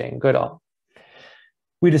established by Jane Goodall.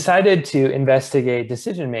 We decided to investigate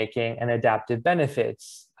decision-making and adaptive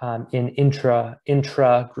benefits in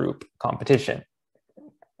intra-group competition.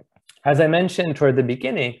 As I mentioned toward the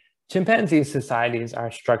beginning, chimpanzee societies are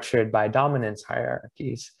structured by dominance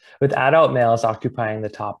hierarchies, with adult males occupying the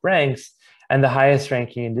top ranks and the highest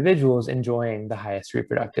ranking individuals enjoying the highest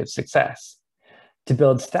reproductive success. To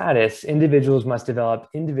build status, individuals must develop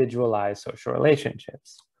individualized social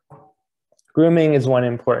relationships. Grooming is one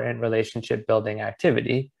important relationship building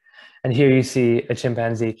activity. And here you see a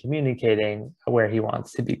chimpanzee communicating where he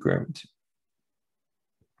wants to be groomed.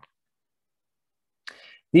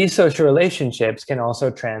 These social relationships can also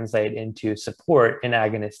translate into support in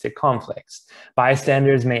agonistic conflicts.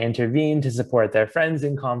 Bystanders may intervene to support their friends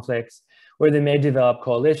in conflicts, or they may develop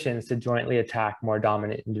coalitions to jointly attack more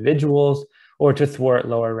dominant individuals or to thwart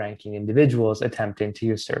lower ranking individuals attempting to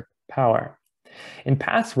usurp power. In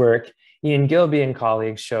past work, Ian Gilby and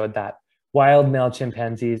colleagues showed that wild male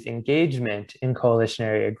chimpanzees' engagement in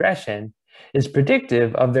coalitionary aggression is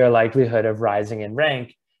predictive of their likelihood of rising in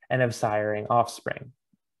rank and of siring offspring.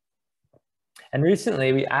 And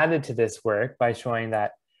recently, we added to this work by showing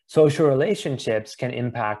that social relationships can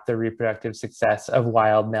impact the reproductive success of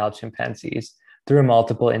wild male chimpanzees through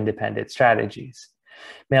multiple independent strategies.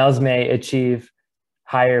 Males may achieve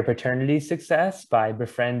higher paternity success by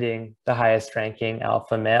befriending the highest ranking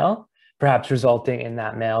alpha male, perhaps resulting in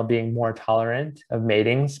that male being more tolerant of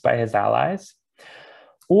matings by his allies.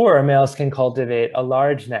 Or males can cultivate a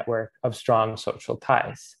large network of strong social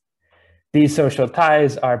ties. These social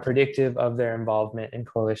ties are predictive of their involvement in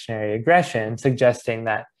coalitionary aggression, suggesting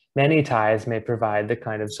that many ties may provide the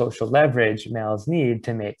kind of social leverage males need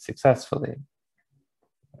to mate successfully.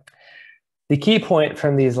 The key point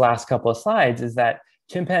from these last couple of slides is that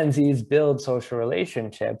chimpanzees build social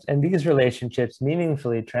relationships, and these relationships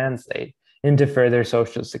meaningfully translate into further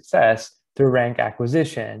social success through rank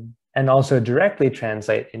acquisition, and also directly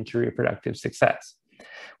translate into reproductive success.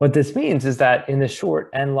 What this means is that in the short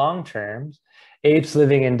and long terms, apes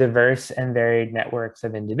living in diverse and varied networks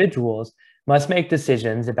of individuals must make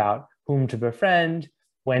decisions about whom to befriend,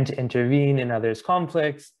 when to intervene in others'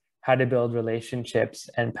 conflicts, how to build relationships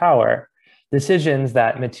and power, decisions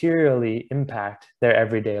that materially impact their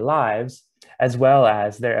everyday lives, as well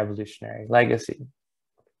as their evolutionary legacy.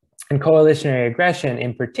 And coalitionary aggression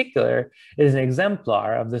in particular is an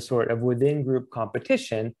exemplar of the sort of within-group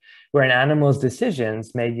competition where an animal's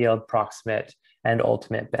decisions may yield proximate and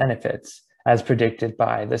ultimate benefits, as predicted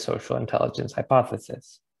by the social intelligence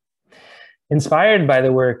hypothesis. Inspired by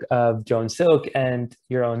the work of Joan Silk and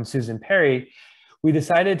your own Susan Perry, we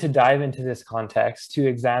decided to dive into this context to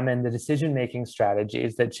examine the decision-making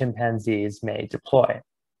strategies that chimpanzees may deploy.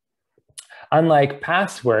 Unlike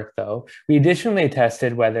past work, though, we additionally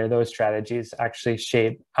tested whether those strategies actually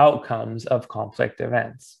shape outcomes of conflict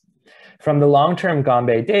events. From the long-term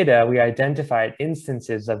Gombe data, we identified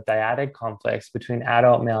instances of dyadic conflicts between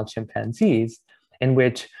adult male chimpanzees in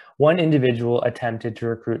which one individual attempted to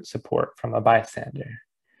recruit support from a bystander.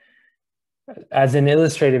 As an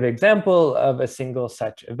illustrative example of a single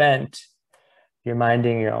such event, you're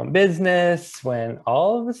minding your own business when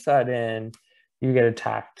all of a sudden you get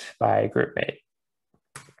attacked by a group mate.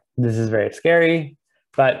 This is very scary,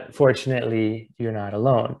 but fortunately, you're not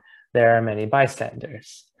alone. There are many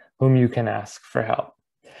bystanders whom you can ask for help.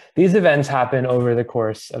 These events happen over the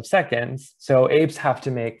course of seconds, so apes have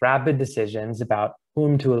to make rapid decisions about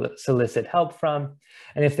whom to solicit help from,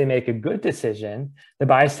 and if they make a good decision, the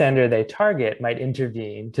bystander they target might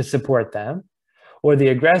intervene to support them, or the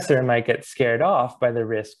aggressor might get scared off by the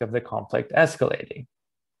risk of the conflict escalating.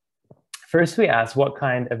 First, we asked what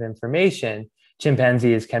kind of information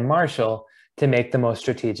chimpanzees can marshal to make the most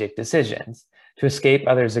strategic decisions, to escape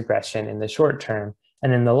others' aggression in the short term,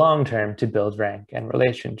 and in the long term to build rank and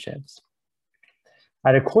relationships.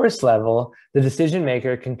 At a course level, the decision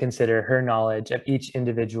maker can consider her knowledge of each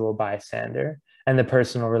individual bystander and the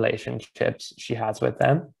personal relationships she has with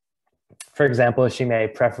them. For example, she may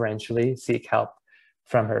preferentially seek help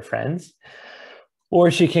from her friends, or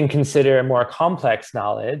she can consider more complex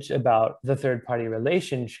knowledge about the third-party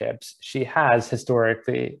relationships she has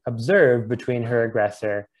historically observed between her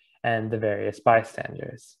aggressor and the various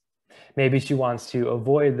bystanders. Maybe she wants to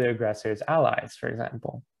avoid the aggressor's allies, for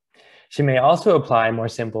example. She may also apply more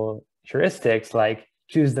simple heuristics like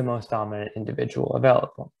choose the most dominant individual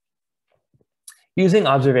available. Using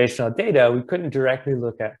observational data, we couldn't directly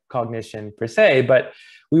look at cognition per se, but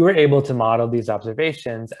we were able to model these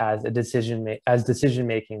observations as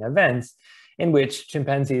decision-making events in which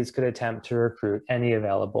chimpanzees could attempt to recruit any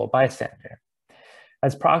available bystander.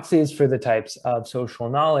 As proxies for the types of social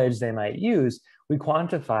knowledge they might use, we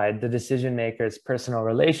quantified the decision maker's personal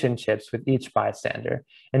relationships with each bystander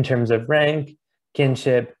in terms of rank,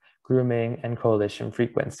 kinship, grooming, and coalition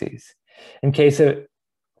frequencies. In case of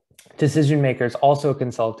decision makers also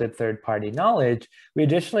consulted third-party knowledge, we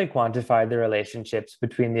additionally quantified the relationships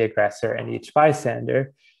between the aggressor and each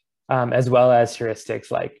bystander, as well as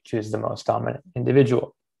heuristics like choose the most dominant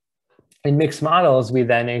individual. In mixed models, we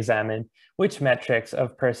then examined which metrics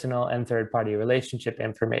of personal and third-party relationship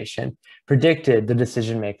information predicted the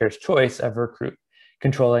decision maker's choice of recruit,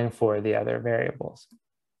 controlling for the other variables.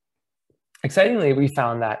 Excitingly, we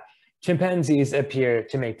found that chimpanzees appear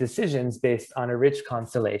to make decisions based on a rich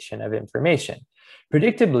constellation of information.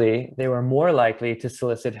 Predictably, they were more likely to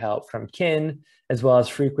solicit help from kin, as well as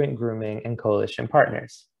frequent grooming and coalition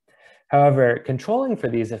partners. However, controlling for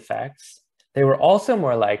these effects, they were also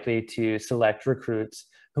more likely to select recruits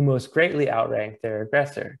who most greatly outrank their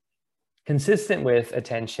aggressor, consistent with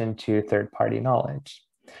attention to third-party knowledge.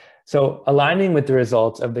 So, aligning with the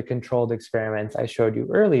results of the controlled experiments I showed you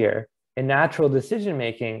earlier, in natural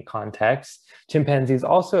decision-making contexts, chimpanzees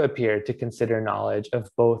also appear to consider knowledge of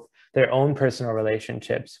both their own personal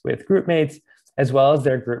relationships with group mates, as well as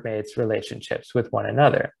their group mates' relationships with one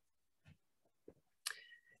another.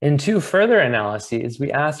 In two further analyses, we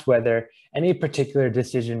asked whether any particular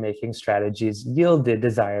decision-making strategies yielded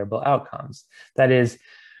desirable outcomes. That is,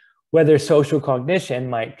 whether social cognition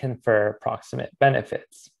might confer proximate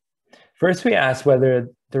benefits. First, we asked whether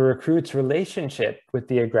the recruit's relationship with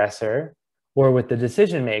the aggressor or with the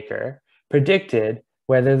decision maker predicted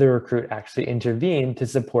whether the recruit actually intervened to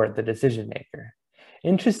support the decision maker.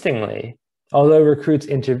 Interestingly, although recruits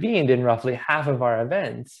intervened in roughly half of our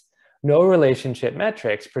events, no relationship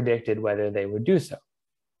metrics predicted whether they would do so.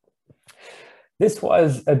 This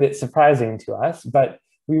was a bit surprising to us, but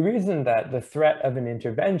we reasoned that the threat of an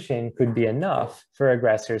intervention could be enough for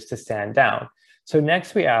aggressors to stand down. So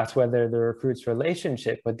next we asked whether the recruit's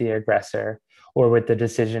relationship with the aggressor or with the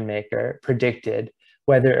decision maker predicted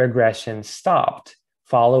whether aggression stopped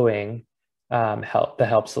following the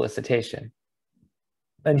help solicitation.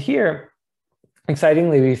 And here,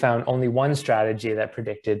 excitingly, we found only one strategy that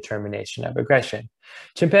predicted termination of aggression.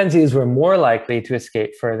 Chimpanzees were more likely to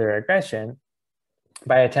escape further aggression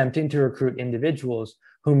by attempting to recruit individuals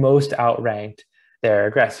who most outranked their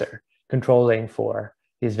aggressor, controlling for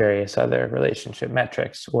these various other relationship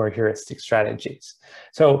metrics or heuristic strategies.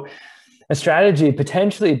 So a strategy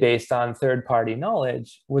potentially based on third-party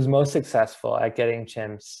knowledge was most successful at getting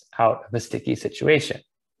chimps out of a sticky situation.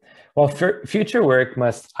 While future work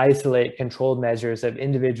must isolate controlled measures of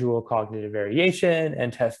individual cognitive variation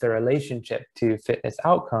and test their relationship to fitness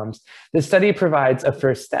outcomes, the study provides a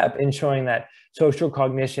first step in showing that social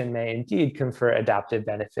cognition may indeed confer adaptive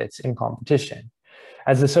benefits in competition.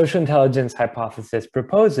 As the social intelligence hypothesis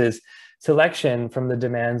proposes, selection from the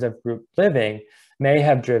demands of group living may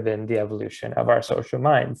have driven the evolution of our social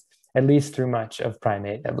minds, at least through much of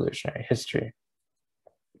primate evolutionary history.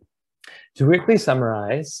 To quickly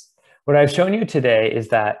summarize, what I've shown you today is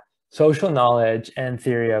that social knowledge and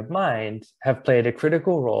theory of mind have played a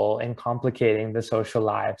critical role in complicating the social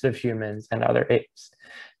lives of humans and other apes.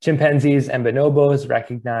 Chimpanzees and bonobos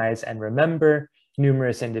recognize and remember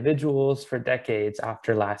numerous individuals for decades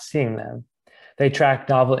after last seeing them. They track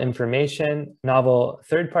novel information, novel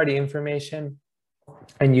third-party information,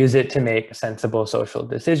 and use it to make sensible social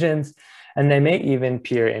decisions. And they may even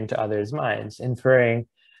peer into others' minds, inferring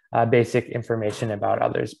basic information about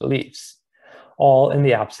others' beliefs, all in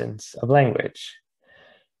the absence of language.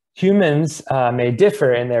 Humans may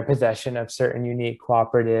differ in their possession of certain unique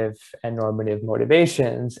cooperative and normative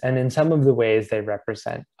motivations, and in some of the ways they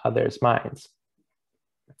represent others' minds.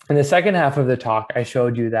 In the second half of the talk, I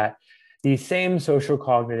showed you that these same social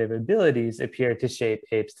cognitive abilities appear to shape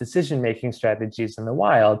apes' decision-making strategies in the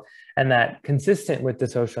wild, and that, consistent with the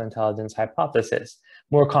social intelligence hypothesis,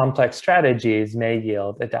 more complex strategies may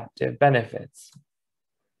yield adaptive benefits.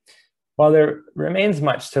 While there remains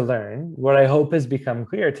much to learn, what I hope has become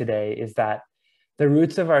clear today is that the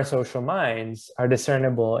roots of our social minds are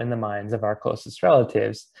discernible in the minds of our closest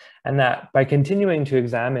relatives, and that by continuing to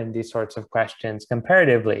examine these sorts of questions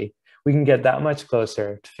comparatively, we can get that much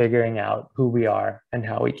closer to figuring out who we are and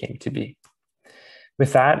how we came to be.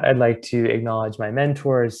 With that, I'd like to acknowledge my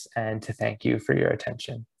mentors and to thank you for your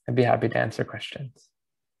attention. I'd be happy to answer questions.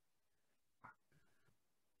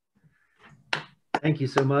 Thank you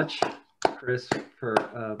so much, Chris, for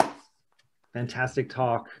a fantastic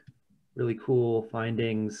talk, really cool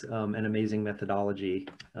findings, and amazing methodology.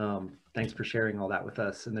 Thanks for sharing all that with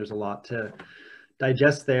us. And there's a lot to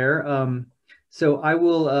digest there. So I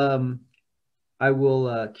will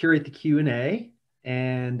curate the Q&A.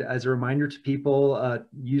 And as a reminder to people,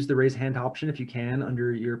 use the raise hand option if you can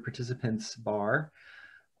under your participants bar.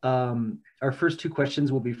 Our first two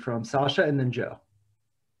questions will be from Sasha and then Joe.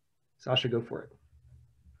 Sasha, go for it.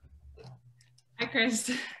 Hi, Chris.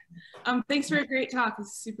 Thanks for a great talk.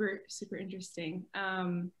 It's super, super interesting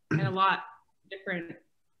and a lot of different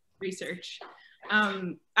research.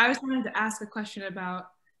 I was wanted to ask a question about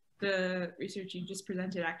the research you just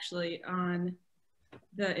presented actually on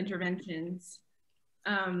the interventions.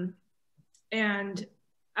 And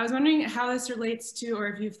I was wondering how this relates to, or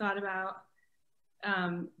if you've thought about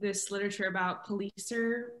this literature about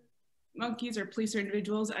policer monkeys or policer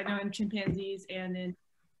individuals. I know in chimpanzees and in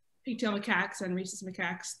pigtail macaques and rhesus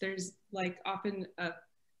macaques, there's like often a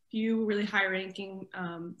few really high-ranking,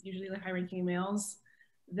 usually like high-ranking males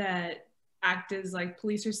that act as like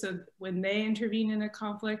policers. So when they intervene in a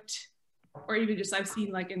conflict, or even just I've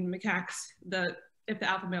seen like in macaques, if the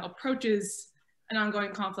alpha male approaches an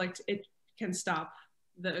ongoing conflict, it can stop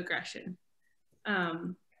the aggression.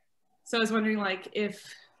 So I was wondering like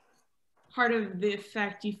if part of the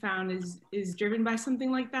effect you found is driven by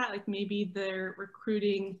something like that, like maybe they're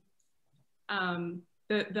recruiting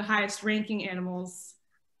the highest ranking animals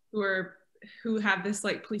who have this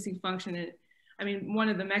like policing function. And I mean, one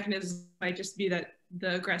of the mechanisms might just be that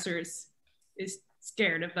the aggressor is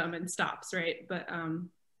scared of them and stops, right? But I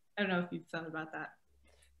don't know if you've thought about that.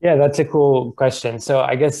 Yeah, that's a cool question. So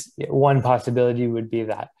I guess one possibility would be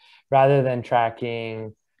that rather than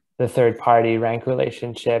tracking the third party rank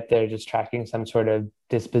relationship, they're just tracking some sort of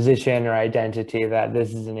disposition or identity that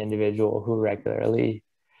this is an individual who regularly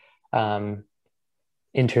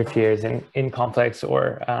interferes in conflicts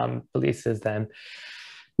or polices them.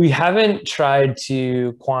 We haven't tried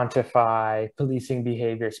to quantify policing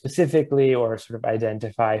behavior specifically or sort of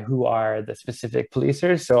identify who are the specific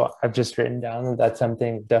policers. So I've just written down that that's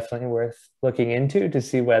something definitely worth looking into to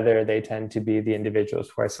see whether they tend to be the individuals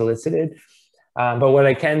who are solicited. But what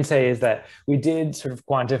I can say is that we did sort of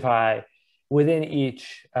quantify within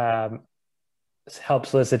each help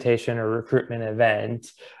solicitation or recruitment event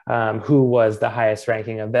who was the highest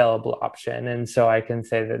ranking available option. And so I can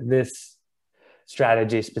say that this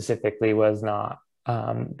strategy specifically was not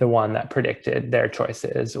the one that predicted their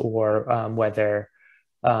choices, or whether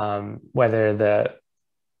the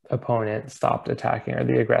opponent stopped attacking or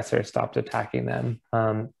the aggressor stopped attacking them.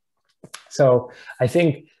 So I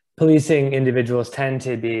think policing individuals tend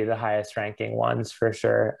to be the highest ranking ones for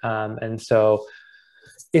sure. And so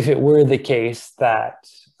if it were the case that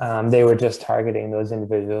they were just targeting those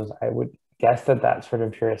individuals, I would guess that that sort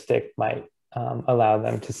of heuristic might allow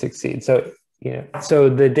them to succeed. So, so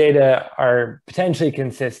the data are potentially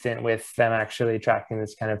consistent with them actually tracking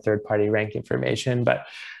this kind of third-party rank information. But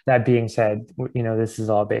that being said, this is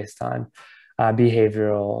all based on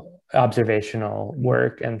behavioral observational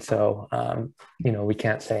work. And so, we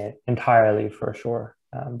can't say it entirely for sure,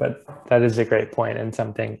 but that is a great point and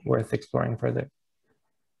something worth exploring further.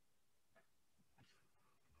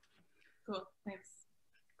 Cool, thanks.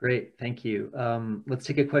 Great, thank you. Let's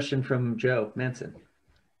take a question from Joe Manson.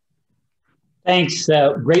 Thanks,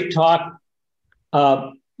 great talk.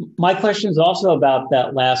 My question is also about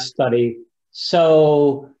that last study.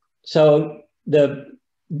 So the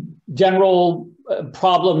general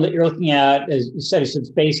problem that you're looking at, as you said, is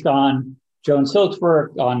it's based on Joan Silk's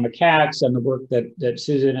work on macaques and the work that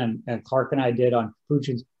Susan and Clark and I did on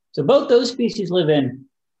capuchins. So both those species live in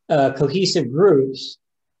cohesive groups,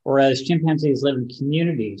 whereas chimpanzees live in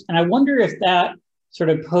communities. And I wonder if that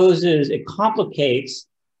sort of it complicates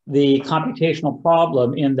the computational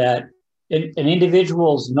problem in that an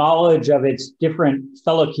individual's knowledge of its different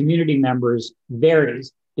fellow community members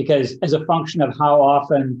varies, because as a function of how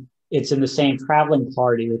often it's in the same traveling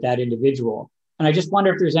party with that individual. And I just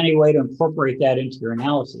wonder if there's any way to incorporate that into your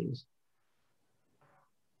analyses.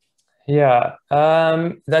 Yeah,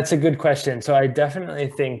 that's a good question. So I definitely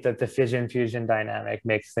think that the fission-fusion dynamic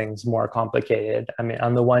makes things more complicated. I mean,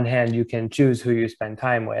 on the one hand, you can choose who you spend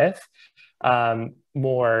time with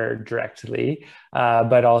more directly,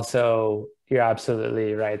 but also you're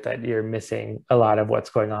absolutely right that you're missing a lot of what's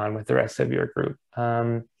going on with the rest of your group.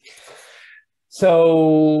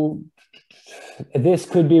 So this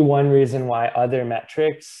could be one reason why other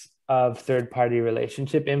metrics of third-party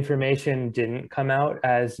relationship information didn't come out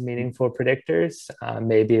as meaningful predictors.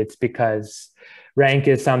 Maybe it's because rank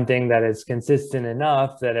is something that is consistent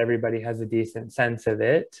enough that everybody has a decent sense of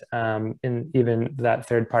it in even that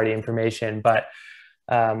third-party information. But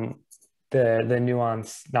the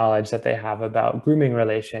nuanced knowledge that they have about grooming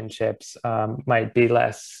relationships might be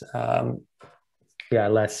less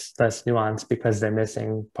nuanced because they're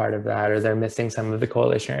missing part of that, or they're missing some of the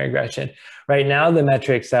coalitionary aggression. Right now, the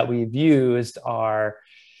metrics that we've used are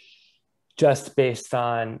just based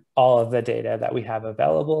on all of the data that we have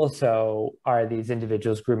available. So are these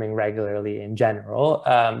individuals grooming regularly in general?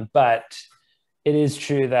 But it is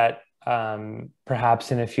true that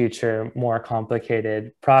perhaps in a future more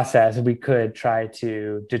complicated process, we could try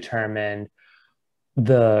to determine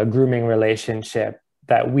the grooming relationship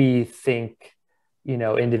that we think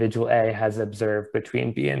individual A has observed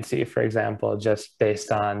between B and C, for example, just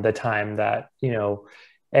based on the time that,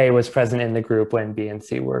 A was present in the group when B and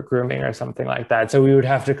C were grooming or something like that. So we would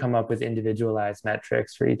have to come up with individualized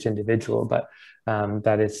metrics for each individual, but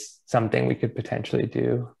that is something we could potentially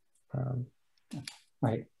do.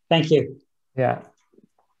 Right, thank you. Yeah.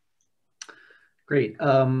 Great.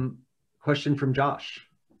 Question from Josh.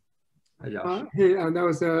 Hi, Josh. Hey, that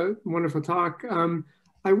was a wonderful talk.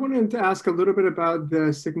 I wanted to ask a little bit about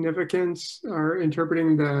the significance, or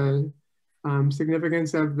interpreting the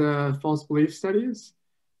significance of the false belief studies.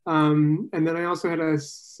 And then I also had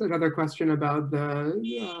another question about the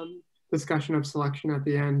discussion of selection at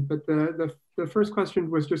the end. But the first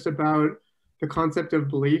question was just about the concept of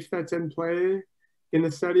belief that's in play in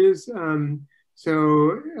the studies.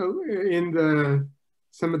 So in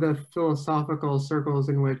some of the philosophical circles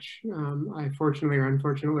in which I fortunately or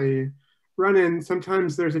unfortunately run in,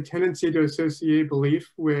 sometimes there's a tendency to associate belief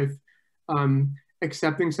with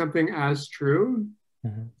accepting something as true.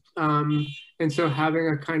 Mm-hmm. And so having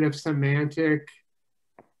a kind of semantic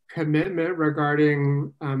commitment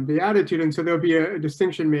regarding the attitude. And so there'll be a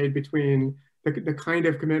distinction made between the kind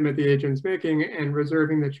of commitment the agent's making and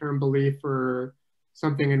reserving the term belief for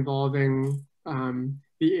something involving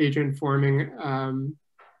the agent forming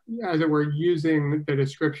as it were, using the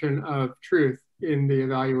description of truth in the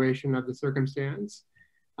evaluation of the circumstance.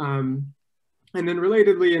 And then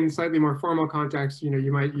relatedly, in slightly more formal context,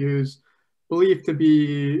 you might use belief to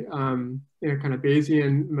be in a kind of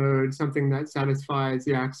Bayesian mode, something that satisfies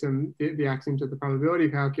the axioms of the probability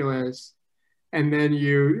calculus. And then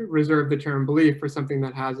you reserve the term belief for something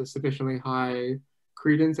that has a sufficiently high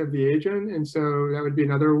credence of the agent. And so that would be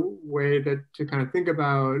another way to kind of think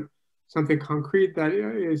about something concrete that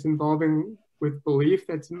is involving with belief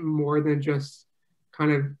that's more than just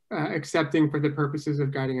kind of accepting for the purposes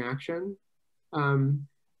of guiding action.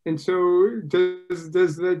 And so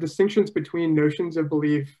does the distinctions between notions of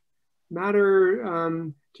belief matter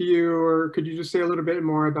to you, or could you just say a little bit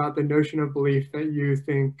more about the notion of belief that you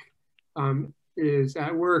think is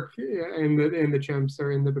at work in the chimps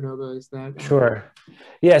or in the bonobos? Sure.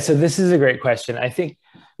 Yeah, so this is a great question. I think,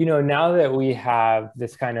 now that we have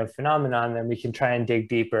this kind of phenomenon, then we can try and dig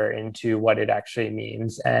deeper into what it actually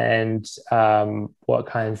means and what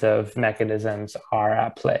kinds of mechanisms are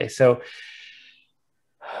at play. So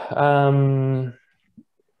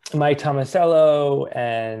Mike Tomasello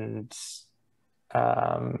and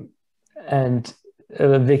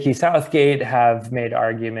Vicky Southgate have made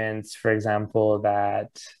arguments, for example, that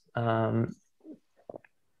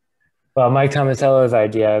Mike Tomasello's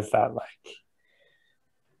idea is that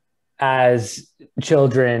as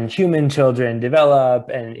human children develop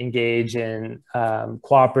and engage in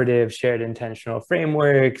cooperative shared intentional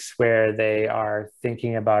frameworks where they are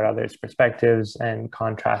thinking about others' perspectives and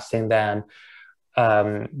contrasting them,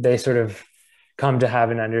 they sort of come to have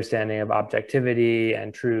an understanding of objectivity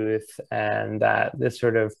and truth, and that this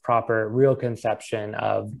sort of proper real conception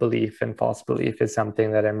of belief and false belief is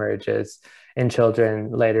something that emerges in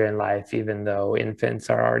children later in life, even though infants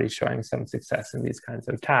are already showing some success in these kinds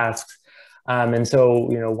of tasks. And so,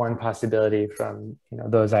 one possibility from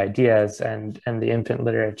those ideas and the infant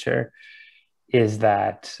literature is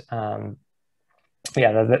that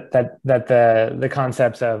the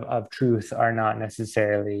concepts of truth are not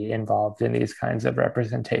necessarily involved in these kinds of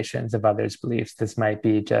representations of others' beliefs. This might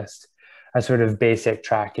be just a sort of basic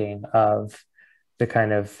tracking of the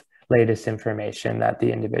kind of latest information that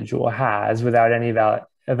the individual has without any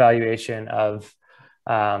evaluation of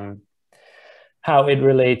how it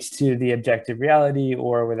relates to the objective reality,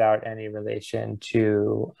 or without any relation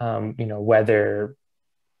to whether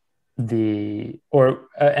any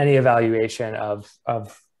evaluation of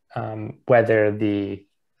whether the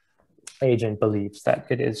agent believes that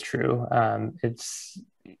it is true.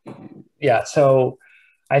 So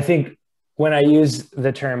I think when I use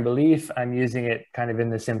the term belief, I'm using it kind of in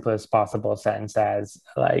the simplest possible sense as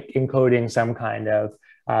encoding some kind of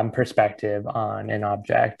perspective on an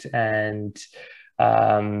object, and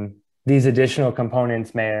these additional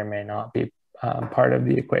components may or may not be part of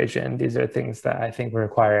the equation. These are things that I think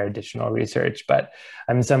require additional research, but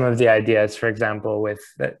some of the ideas, for example, with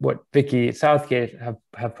what Vicky Southgate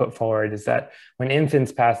have put forward, is that when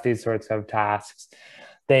infants pass these sorts of tasks,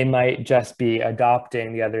 they might just be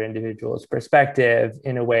adopting the other individual's perspective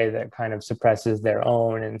in a way that kind of suppresses their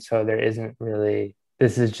own, and so there isn't really,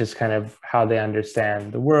 this is just kind of how they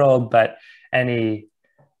understand the world, but any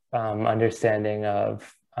understanding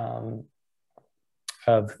of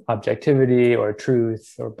objectivity or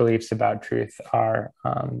truth or beliefs about truth are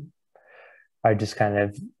just kind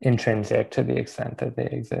of intrinsic to the extent that they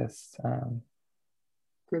exist.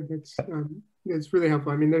 Good, that's really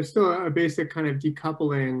helpful. I mean, there's still a basic kind of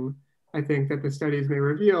decoupling, I think, that the studies may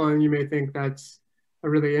reveal, and you may think that's a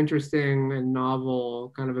really interesting and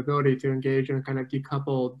novel kind of ability to engage in a kind of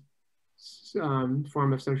decoupled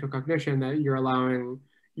form of social cognition, that you're allowing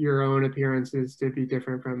your own appearances to be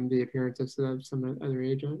different from the appearances of some other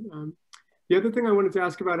agent. The other thing I wanted to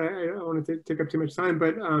ask about, I don't want to take up too much time,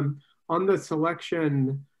 but on the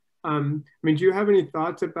selection, do you have any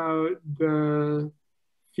thoughts about the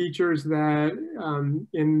features that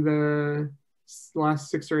in the last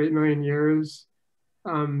 6 or 8 million years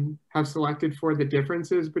have selected for the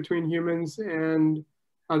differences between humans and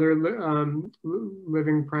other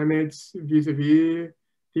living primates vis-a-vis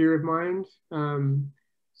theory of mind?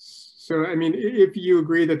 So, if you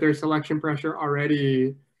agree that there's selection pressure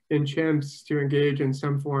already in chimps to engage in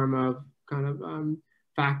some form of kind of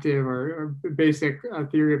factive or basic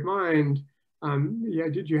theory of mind,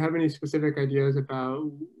 did you have any specific ideas about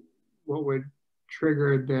what would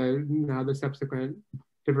trigger the subsequent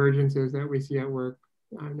divergences that we see at work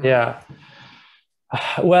now? Yeah.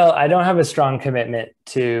 Well, I don't have a strong commitment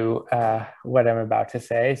to what I'm about to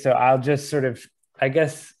say, so I'll just sort of, I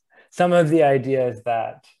guess, some of the ideas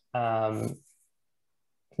that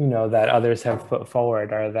that others have put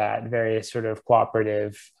forward are that various sort of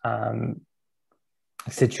cooperative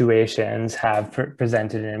situations have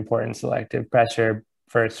presented an important selective pressure.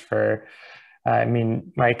 First for,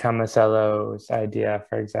 Mike Tomasello's idea,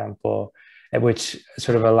 for example, which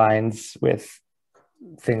sort of aligns with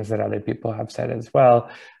things that other people have said as well,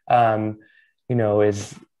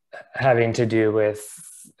 is having to do with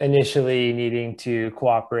initially needing to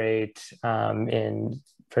cooperate in,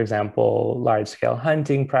 for example, large-scale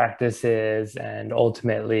hunting practices, and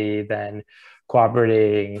ultimately then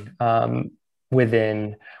cooperating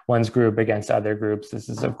within one's group against other groups. This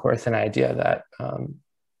is, of course, an idea that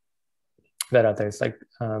that others like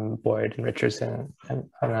Boyd and Richardson and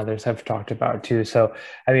others have talked about too. So,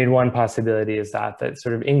 one possibility is that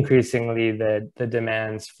sort of increasingly the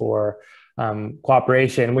demands for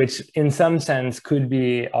cooperation, which in some sense could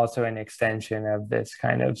be also an extension of this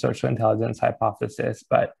kind of social intelligence hypothesis,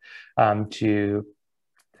 but to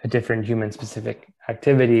different human-specific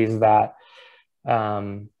activities that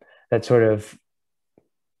sort of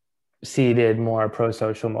seeded more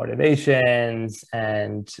pro-social motivations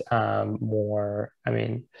and more,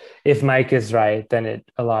 if Mike is right, then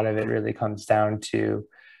a lot of it really comes down to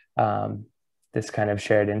this kind of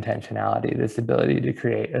shared intentionality, this ability to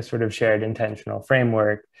create a sort of shared intentional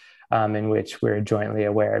framework in which we're jointly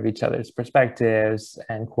aware of each other's perspectives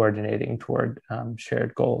and coordinating toward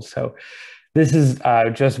shared goals. So this is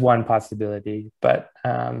just one possibility, but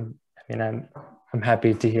I'm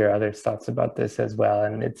happy to hear others' thoughts about this as well.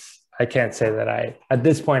 And I can't say that I, at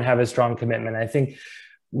this point, have a strong commitment. I think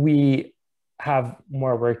we have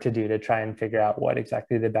more work to do to try and figure out what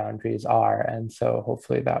exactly the boundaries are. And so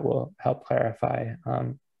hopefully that will help clarify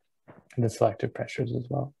the selective pressures as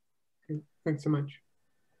well. Okay. Thanks so much.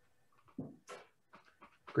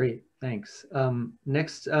 Great, thanks.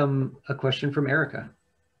 Next, a question from Erica.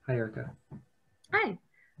 Hi, Erica. Hi.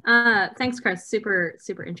 Thanks, Chris. Super,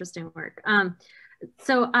 super interesting work.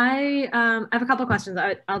 So I have a couple of questions.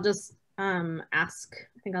 I'll just ask,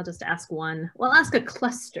 I think I'll just ask one. Well, I'll ask a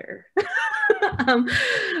cluster.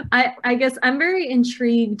 I guess I'm very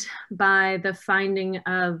intrigued by the finding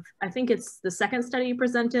of, I think it's the second study you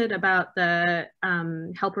presented about the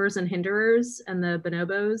helpers and hinderers and the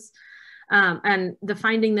bonobos. And the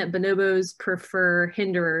finding that bonobos prefer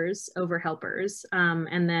hinderers over helpers,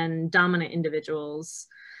 and then dominant individuals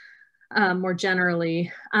more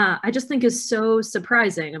generally, I just think is so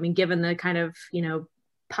surprising. Given the kind of,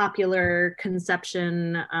 popular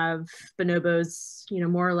conception of bonobos,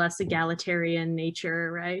 more or less egalitarian nature,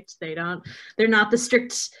 right? They're not the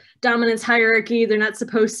strict dominance hierarchy. They're not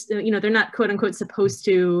supposed to, they're not quote unquote supposed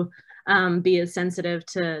to be as sensitive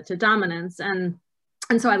to dominance. And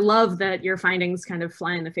so I love that your findings kind of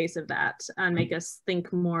fly in the face of that and make us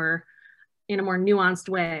think more in a more nuanced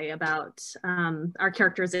way about our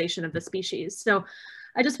characterization of the species. So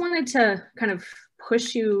I just wanted to kind of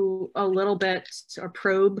push you a little bit, or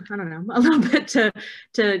probe, I don't know, a little bit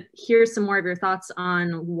to hear some more of your thoughts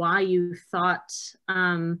on why you thought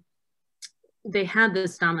they had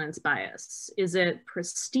this dominance bias. Is it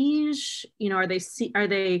prestige? Are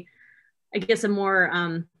they, I guess, a more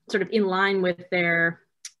sort of in line with their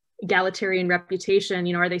egalitarian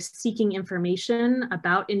reputation? Are they seeking information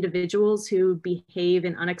about individuals who behave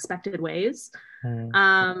in unexpected ways?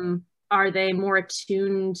 Are they more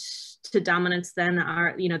attuned to dominance than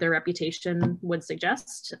their reputation would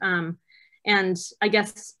suggest? And I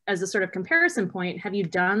guess as a sort of comparison point, have you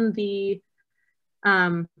done the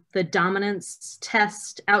dominance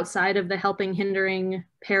test outside of the helping hindering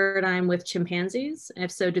paradigm with chimpanzees? And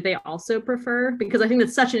if so, do they also prefer? Because I think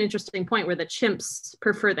that's such an interesting point where the chimps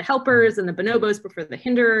prefer the helpers and the bonobos prefer the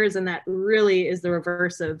hinderers, and that really is the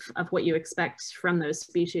reverse of what you expect from those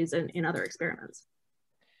species in other experiments.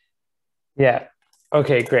 Yeah,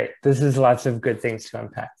 okay, great. This is lots of good things to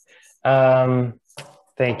unpack.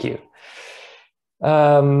 Thank you.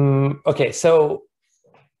 Okay, so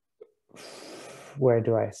where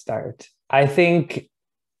do I start? I think,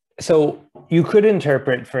 so you could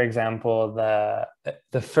interpret, for example,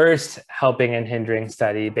 the first helping and hindering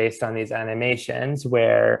study based on these animations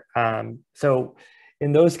where, so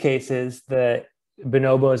in those cases, the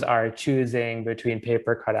bonobos are choosing between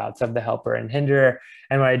paper cutouts of the helper and hinderer.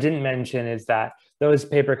 And what I didn't mention is that those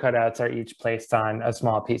paper cutouts are each placed on a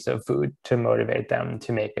small piece of food to motivate them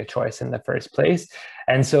to make a choice in the first place.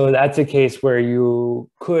 And so that's a case where you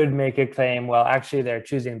could make a claim, well, actually they're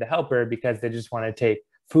choosing the helper because they just want to take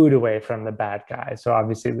food away from the bad guy. So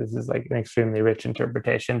obviously this is like an extremely rich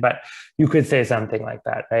interpretation, but you could say something like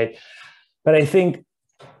that, right? But I think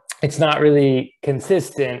it's not really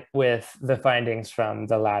consistent with the findings from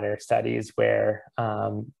the latter studies where,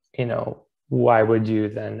 why would you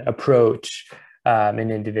then approach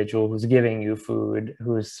an individual who's giving you food,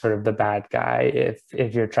 who's sort of the bad guy,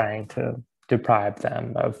 if you're trying to deprive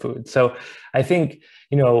them of food? So I think,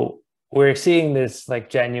 you know, we're seeing this like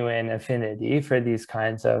genuine affinity for these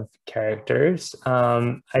kinds of characters.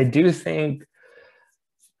 I do think,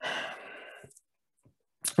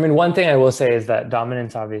 I mean, one thing I will say is that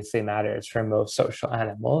dominance obviously matters for most social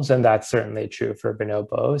animals, and that's certainly true for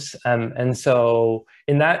bonobos. And so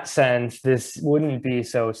in that sense, this wouldn't be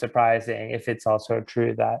so surprising if it's also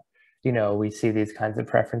true that, you know, we see these kinds of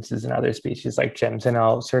preferences in other species like chimps, and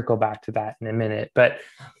I'll circle back to that in a minute. But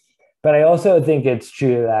I also think it's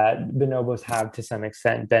true that bonobos have to some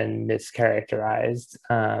extent been mischaracterized.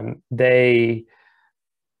 They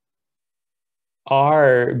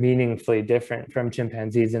are meaningfully different from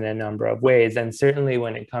chimpanzees in a number of ways. And certainly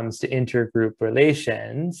when it comes to intergroup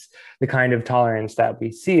relations, the kind of tolerance that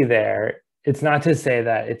we see there, it's not to say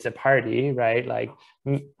that it's a party, right? Like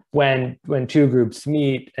when two groups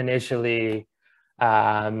meet initially,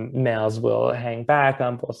 males will hang back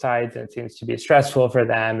on both sides, and it seems to be stressful for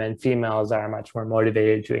them, and females are much more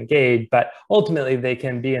motivated to engage, but ultimately they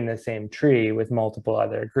can be in the same tree with multiple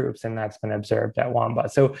other groups, and that's been observed at Wamba.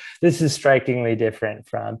 So this is strikingly different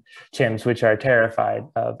from chimps, which are terrified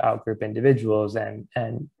of outgroup individuals and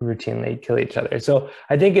routinely kill each other. So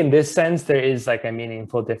I think in this sense, there is like a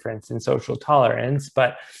meaningful difference in social tolerance.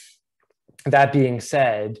 But that being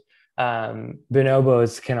said,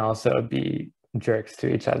 bonobos can also be jerks to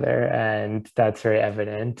each other, and that's very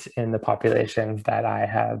evident in the populations that I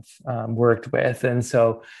have worked with. And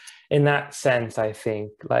so in that sense, I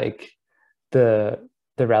think like the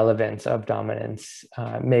relevance of dominance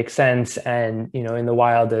makes sense. And, you know, in the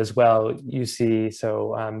wild as well, you see,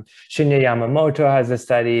 so Shinya Yamamoto has a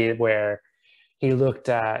study where he looked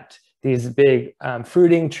at these big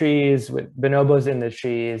fruiting trees with bonobos in the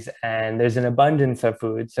trees, and there's an abundance of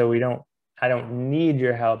food. So I don't need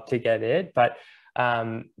your help to get it, but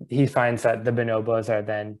he finds that the bonobos are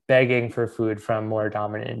then begging for food from more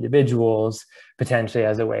dominant individuals, potentially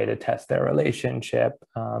as a way to test their relationship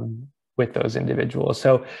with those individuals.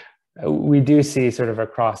 So we do see sort of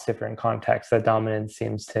across different contexts that dominance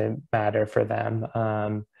seems to matter for them.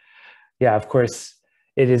 Yeah, of course,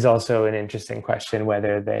 it is also an interesting question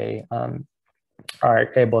whether they are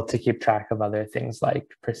able to keep track of other things like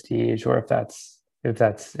prestige, or if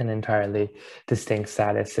that's an entirely distinct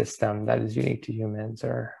status system that is unique to humans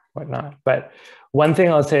or whatnot. But one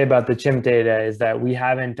thing I'll say about the chimp data is that we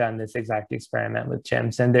haven't done this exact experiment with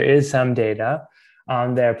chimps, and there is some data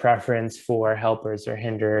on their preference for helpers or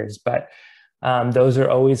hinderers, but those are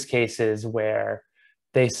always cases where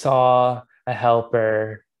they saw a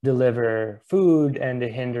helper deliver food and a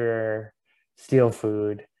hinderer steal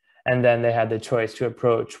food, and then they had the choice to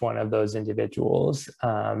approach one of those individuals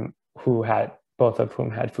both of whom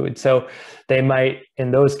had food. So they might, in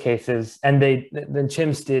those cases, and the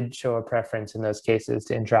chimps did show a preference in those cases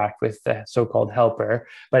to interact with the so-called helper,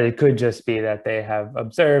 but it could just be that they have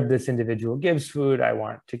observed this individual gives food, I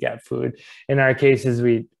want to get food. In our cases,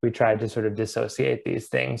 we tried to sort of dissociate these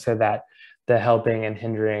things so that the helping and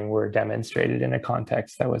hindering were demonstrated in a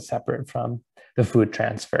context that was separate from the food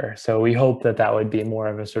transfer. So we hope that that would be more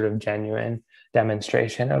of a sort of genuine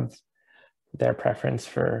demonstration of their preference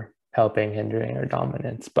for helping, hindering, or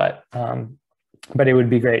dominance. But it would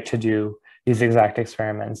be great to do these exact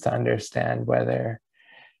experiments to understand whether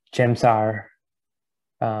chimps are,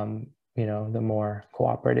 you know, the more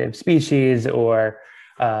cooperative species, or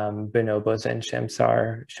bonobos and chimps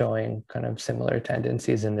are showing kind of similar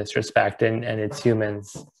tendencies in this respect, and it's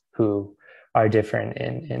humans who are different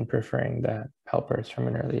in preferring the helpers from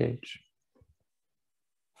an early age.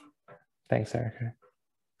 Thanks, Erica.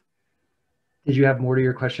 Did you have more to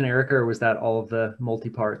your question, Erica, or was that all of the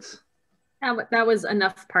multi-parts? That was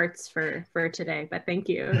enough parts for today, but thank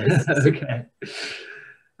you. Okay.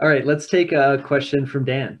 All right, let's take a question from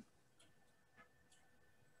Dan.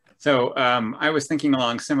 So I was thinking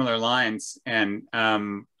along similar lines, and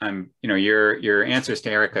you know, your answers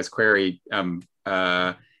to Erica's query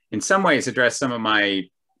in some ways address some of my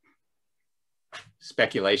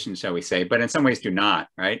speculation, shall we say, but in some ways do not,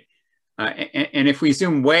 right? And if we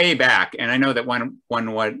zoom way back, and I know that when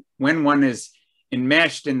one is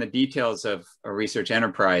enmeshed in the details of a research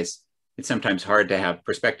enterprise, it's sometimes hard to have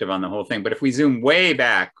perspective on the whole thing. But if we zoom way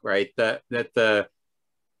back, right, there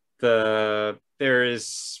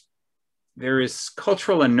is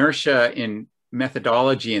cultural inertia in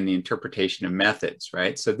methodology and the interpretation of methods,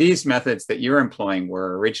 right? So these methods that you're employing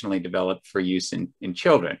were originally developed for use in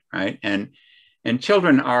children, right? And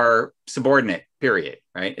children are subordinate, period,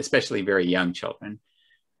 right? Especially very young children.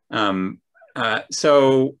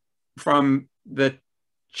 So from the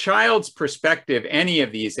child's perspective, any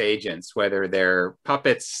of these agents, whether they're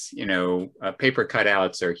puppets, paper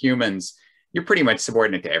cutouts or humans, you're pretty much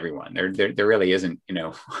subordinate to everyone. There really isn't,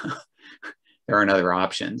 there aren't other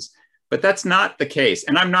options. But that's not the case.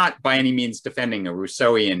 And I'm not by any means defending a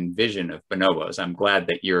Rousseauian vision of bonobos. I'm glad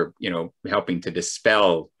that you're, helping to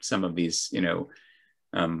dispel some of these,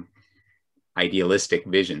 idealistic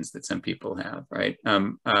visions that some people have, right?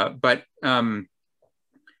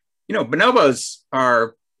 Bonobos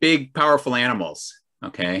are big, powerful animals,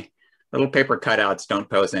 okay? Little paper cutouts don't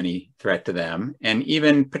pose any threat to them. And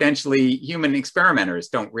even potentially human experimenters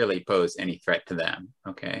don't really pose any threat to them,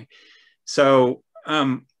 okay? So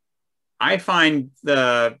I find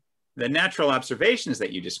the natural observations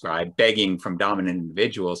that you described, begging from dominant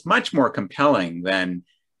individuals, much more compelling than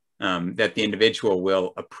that the individual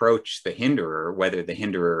will approach the hinderer, whether the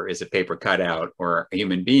hinderer is a paper cutout or a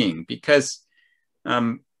human being, because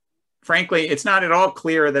frankly, it's not at all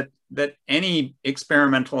clear that any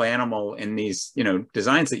experimental animal in these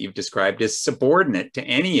designs that you've described is subordinate to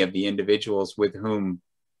any of the individuals with whom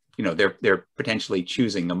they're potentially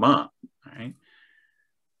choosing among, right?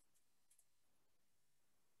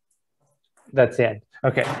 That's the end.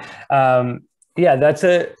 Okay. Yeah, that's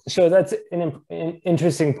an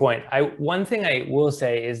interesting point. One thing I will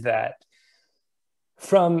say is that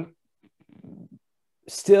from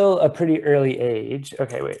still a pretty early age,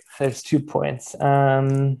 okay, wait, there's 2 points.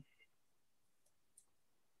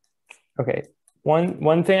 Okay,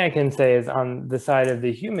 one thing I can say is on the side of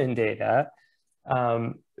the human data,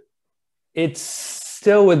 it's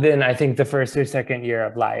still within, I think, the first or second year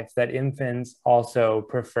of life that infants also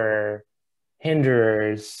prefer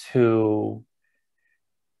hinderers who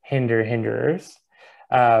hinder hinderers.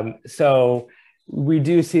 So we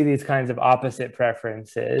do see these kinds of opposite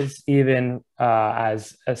preferences, even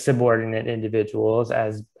as subordinate individuals,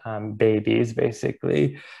 as babies,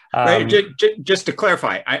 basically. Right. Just to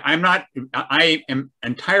clarify, I am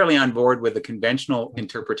entirely on board with the conventional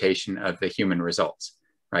interpretation of the human results,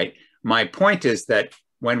 right? My point is that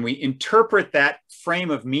when we interpret that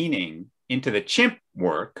frame of meaning into the chimp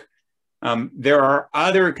work, there are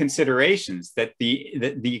other considerations that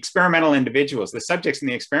the experimental individuals, the subjects in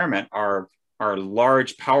the experiment are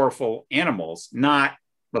large, powerful animals, not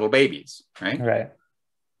little babies, right? Right.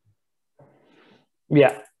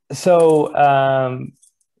 Yeah. So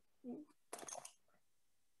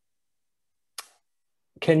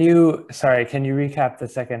can you recap the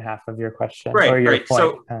second half of your question? Right. Or your right.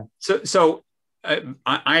 point? So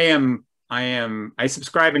I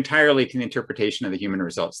subscribe entirely to the interpretation of the human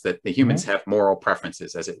results, that the humans have moral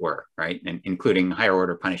preferences, as it were, right? And including higher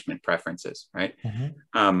order punishment preferences, right?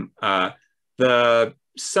 The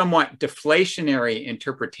somewhat deflationary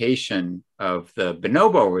interpretation of the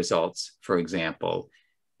bonobo results, for example,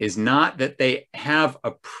 is not that they have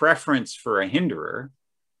a preference for a hinderer,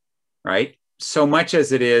 right? So much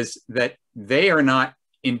as it is that they are not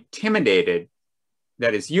intimidated.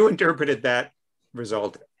 That is, you interpreted that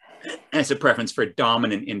result as a preference for a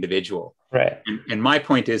dominant individual. Right. And my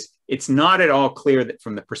point is, it's not at all clear that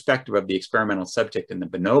from the perspective of the experimental subject in the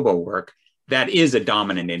bonobo work, that is a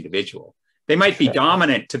dominant individual. They might be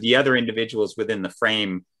dominant to the other individuals within the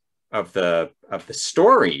frame of the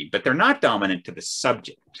story, but they're not dominant to the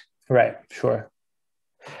subject. Right, sure.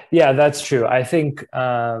 Yeah, that's true. I think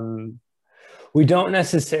we don't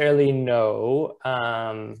necessarily know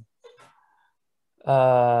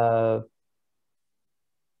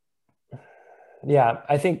yeah,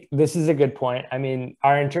 I think this is a good point. I mean,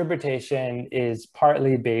 our interpretation is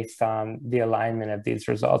partly based on the alignment of these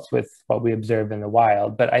results with what we observe in the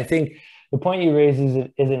wild. But I think the point you raise is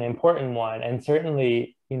an important one. And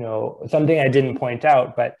certainly, something I didn't point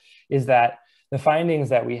out, but is that the findings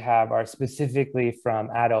that we have are specifically from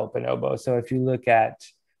adult bonobos. So if you look at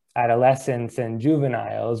adolescents and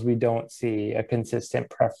juveniles, we don't see a consistent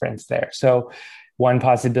preference there. So one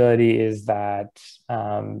possibility is that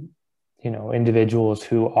individuals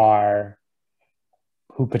who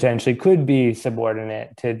potentially could be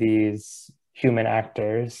subordinate to these human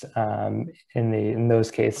actors in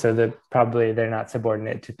those cases. So probably they're not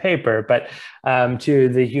subordinate to paper, but to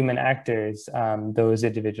the human actors, those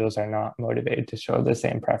individuals are not motivated to show the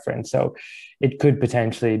same preference. So it could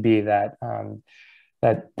potentially be that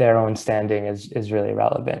that their own standing is really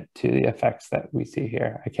relevant to the effects that we see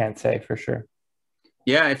here. I can't say for sure.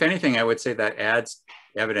 Yeah, if anything, I would say that adds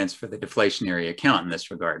evidence for the deflationary account in this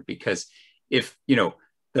regard, because if,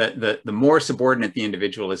 the more subordinate the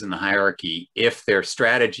individual is in the hierarchy, if their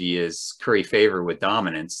strategy is curry favor with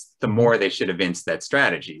dominance, the more they should evince that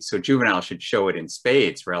strategy. So juveniles should show it in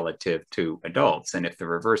spades relative to adults. And if the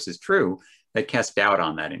reverse is true, that cast doubt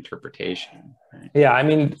on that interpretation. Right? Yeah, I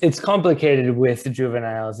mean, it's complicated with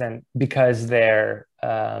juveniles, and because they're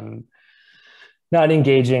not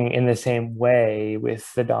engaging in the same way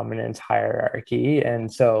with the dominance hierarchy.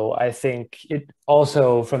 And so I think it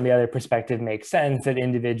also, from the other perspective, makes sense that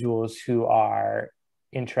individuals who are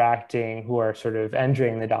interacting, who are sort of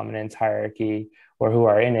entering the dominance hierarchy or who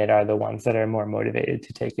are in it, are the ones that are more motivated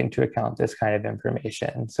to take into account this kind of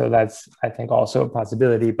information. So that's, I think, also a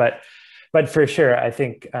possibility. But for sure, I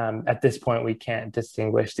think at this point, we can't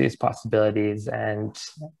distinguish these possibilities. And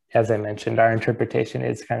as I mentioned, our interpretation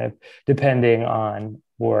is kind of depending on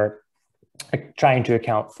or trying to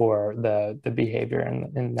account for the behavior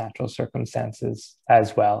in natural circumstances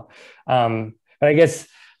as well. But I guess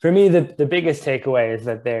for me, the biggest takeaway is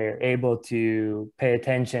that they're able to pay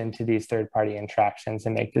attention to these third-party interactions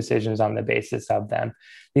and make decisions on the basis of them.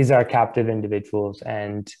 These are captive individuals,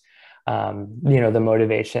 and the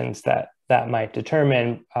motivations that might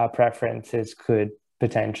determine preferences could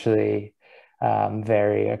potentially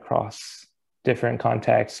vary across different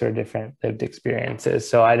contexts or different lived experiences.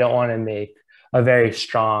 So I don't want to make a very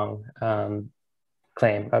strong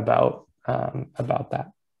claim about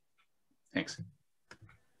that. Thanks.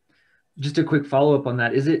 Just a quick follow-up on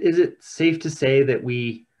that. Is it safe to say that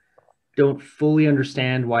we don't fully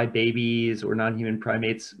understand why babies or non-human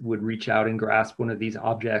primates would reach out and grasp one of these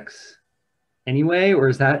objects anyway, or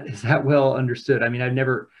is that well understood? I mean, I've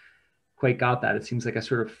never quite got that. It seems like a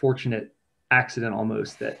sort of fortunate accident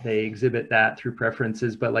almost that they exhibit that through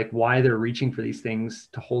preferences, but like why they're reaching for these things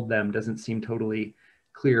to hold them doesn't seem totally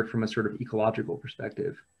clear from a sort of ecological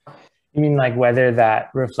perspective. You mean like whether that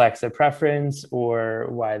reflects a preference or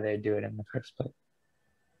why they do it in the first place?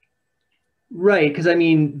 Right, because I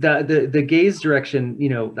mean, the gaze direction,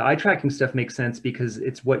 the eye tracking stuff makes sense because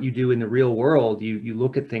it's what you do in the real world. You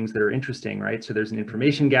look at things that are interesting, right? So there's an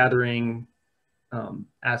information gathering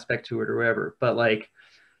aspect to it or whatever. But like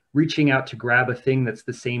reaching out to grab a thing that's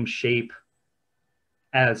the same shape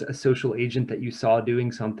as a social agent that you saw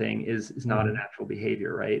doing something is not a natural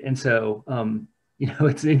behavior, right? And so,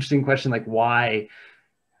 it's an interesting question, like why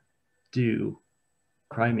do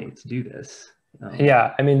primates do this?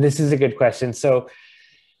 Yeah, I mean, this is a good question. So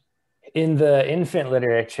in the infant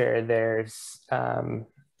literature, there's,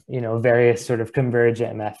 various sort of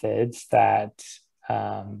convergent methods that,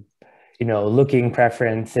 looking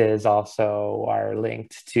preferences also are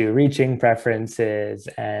linked to reaching preferences.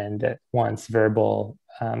 And once verbal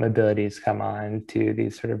abilities come on to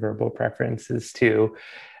these sort of verbal preferences too.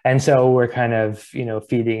 And so we're kind of,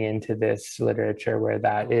 feeding into this literature where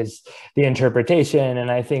that is the interpretation. And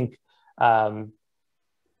I think,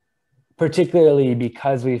 particularly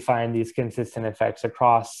because we find these consistent effects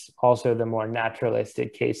across also the more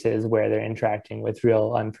naturalistic cases where they're interacting with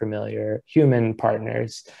real unfamiliar human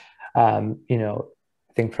partners, I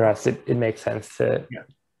think for us, it makes sense to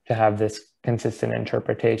have this consistent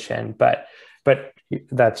interpretation. But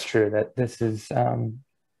that's true that this is,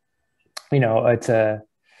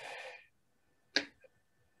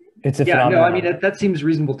 it's a phenomenon. No, I mean, that seems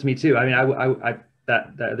reasonable to me too. I mean,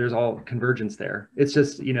 that there's all convergence there. It's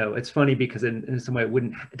just, it's funny because in some way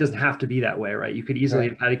it doesn't have to be that way, right? You could easily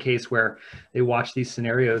have had a case where they watch these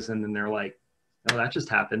scenarios and then they're like, oh, that just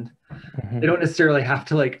happened. They don't necessarily have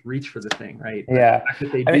to like reach for the thing, right? But the fact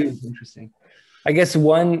that they do is interesting. I guess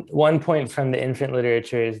one point from the infant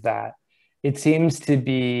literature is that it seems to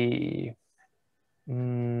be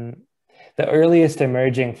the earliest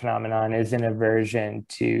emerging phenomenon is an aversion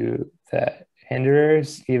to the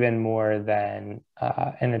hinderers even more than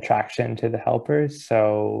an attraction to the helpers.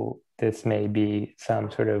 So this may be some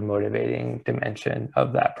sort of motivating dimension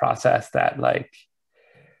of that process, that like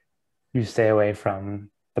you stay away from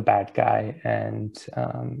the bad guy, and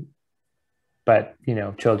but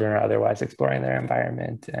children are otherwise exploring their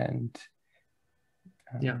environment, and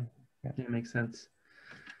it makes sense.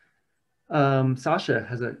 Sasha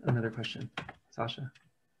has another question. Sasha.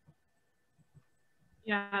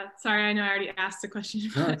 Yeah, sorry, I know I already asked a question.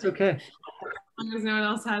 No, it's okay. As long as no one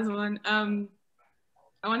else has one.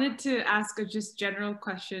 I wanted to ask a just general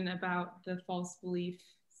question about the false belief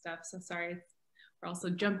stuff. So sorry, we're also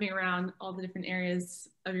jumping around all the different areas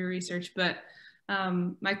of your research, but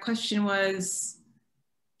my question was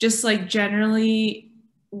just like generally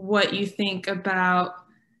what you think about,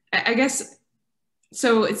 I guess,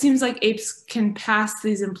 so it seems like apes can pass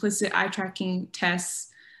these implicit eye tracking tests,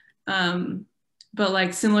 but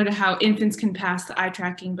like similar to how infants can pass the eye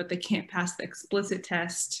tracking, but they can't pass the explicit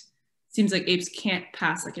test. Seems like apes can't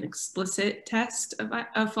pass like an explicit test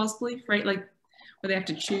of false belief, right? Like where they have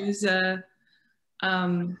to choose an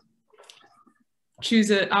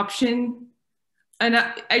option. And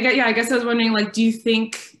I guess I was wondering, like, do you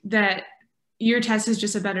think that your test is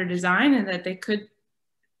just a better design and that they could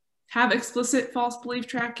have explicit false belief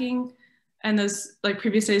tracking, and those like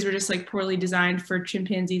previous studies were just like poorly designed for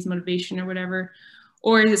chimpanzees' motivation or whatever?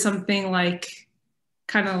 Or is it something like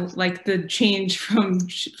kind of like the change from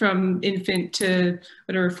infant to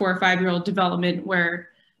whatever 4 or 5-year-old development, where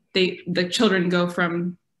the children go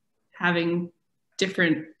from having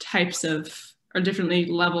different types of or differently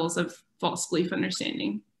levels of false belief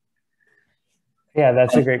understanding? Yeah,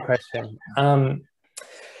 that's a great question.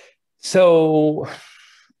 So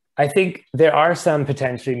I think there are some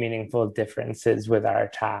potentially meaningful differences with our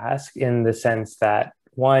task, in the sense that,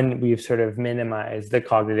 one, we've sort of minimized the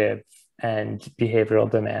cognitive and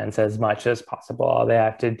behavioral demands as much as possible. All they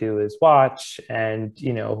have to do is watch, and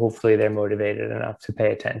hopefully they're motivated enough to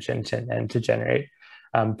pay attention and to generate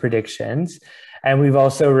predictions. And we've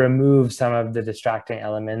also removed some of the distracting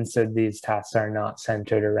elements, so these tasks are not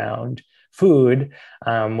centered around food,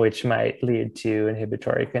 which might lead to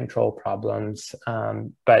inhibitory control problems,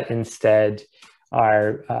 but instead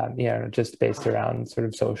are just based around sort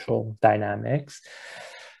of social dynamics.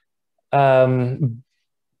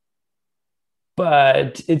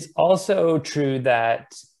 But it's also true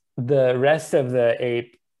that the rest of the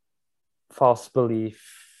ape false belief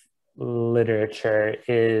literature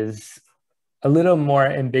is a little more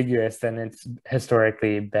ambiguous than it's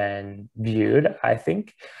historically been viewed, I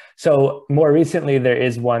think. So more recently, there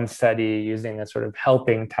is one study using a sort of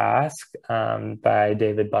helping task by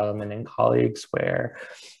David Bellman and colleagues, where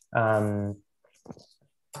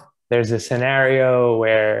there's a scenario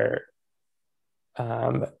where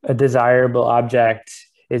a desirable object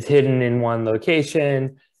is hidden in one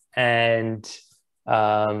location, and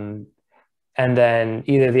then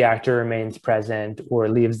either the actor remains present or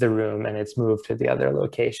leaves the room and it's moved to the other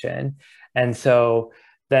location. And so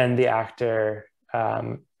then the actor,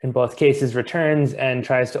 in both cases, returns and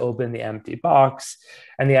tries to open the empty box.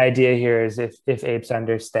 And the idea here is if apes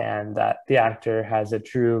understand that the actor has a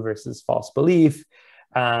true versus false belief,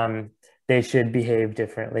 they should behave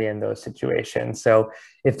differently in those situations. So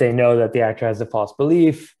if they know that the actor has a false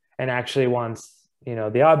belief and actually wants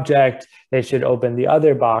the object, they should open the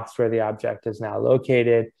other box where the object is now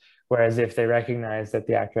located. Whereas if they recognize that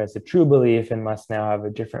the actor has a true belief and must now have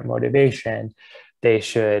a different motivation, they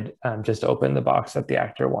should just open the box that the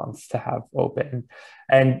actor wants to have open.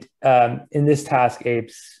 And in this task,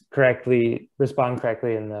 apes respond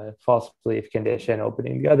correctly in the false belief condition,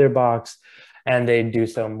 opening the other box, and they do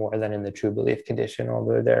so more than in the true belief condition,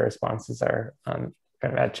 although their responses are kind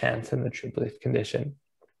of at chance in the true belief condition.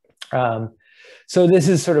 So this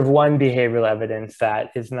is sort of one behavioral evidence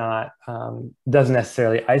that is not, doesn't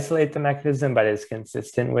necessarily isolate the mechanism, but is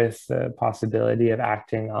consistent with the possibility of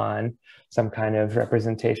acting on some kind of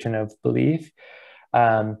representation of belief.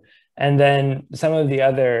 And then some of the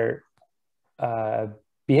other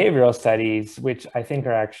behavioral studies, which I think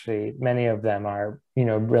are actually, many of them are,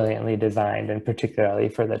 brilliantly designed, and particularly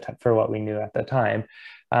for what we knew at the time,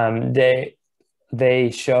 they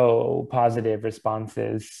show positive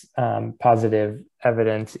responses, positive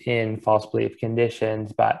evidence in false belief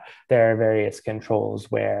conditions, but there are various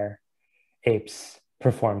controls where apes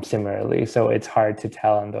perform similarly. So it's hard to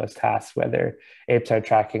tell in those tasks whether apes are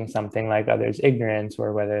tracking something like others' ignorance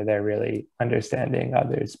or whether they're really understanding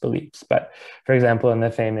others' beliefs. But for example, in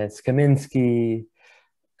the famous Kaminsky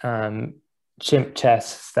chimp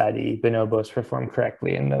chess study, bonobos perform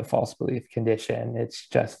correctly in the false belief condition. It's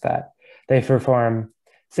just that they perform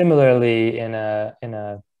similarly in a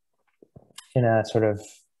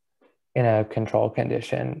control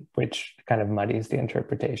condition, which kind of muddies the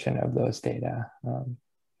interpretation of those data.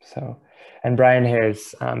 And Brian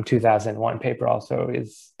Hare's 2001 paper also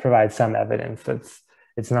provides some evidence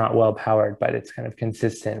it's not well powered, but it's kind of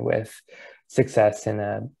consistent with success in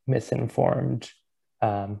a misinformed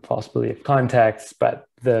false belief context. But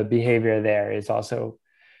the behavior there is also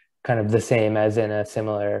kind of the same as in a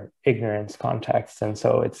similar ignorance context. And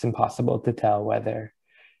so it's impossible to tell whether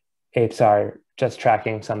apes are just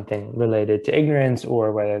tracking something related to ignorance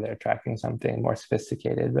or whether they're tracking something more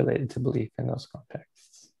sophisticated related to belief in those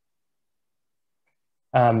contexts.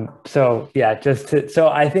 So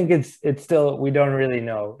I think it's still, we don't really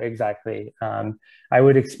know exactly. I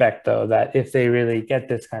would expect though that if they really get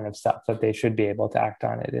this kind of stuff, that they should be able to act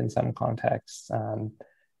on it in some contexts.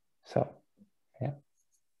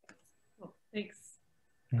 Thanks.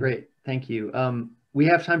 Great, thank you. We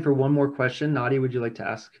have time for one more question. Nadia, would you like to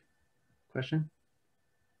ask a question?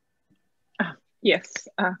 Yes.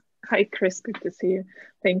 Hi, Chris, good to see you.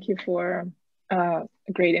 Thank you for a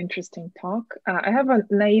great, interesting talk. I have a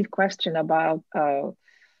naive question about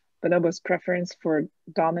bonobo's preference for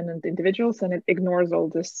dominant individuals, and it ignores all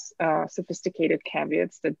this sophisticated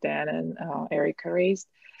caveats that Dan and Erica raised.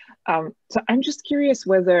 So I'm just curious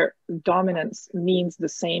whether dominance means the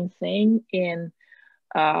same thing in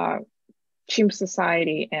chimp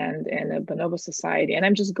society and in a bonobo society. And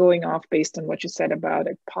I'm just going off based on what you said about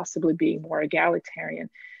it possibly being more egalitarian.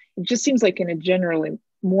 It just seems like in a generally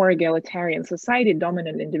more egalitarian society,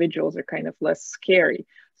 dominant individuals are kind of less scary.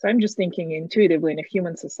 So I'm just thinking intuitively in a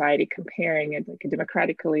human society, comparing it like a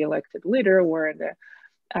democratically elected leader or in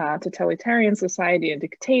a totalitarian society, a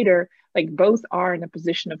dictator, like both are in a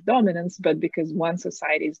position of dominance, but because one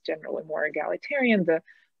society is generally more egalitarian,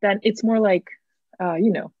 then it's more like,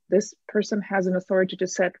 you know, this person has an authority to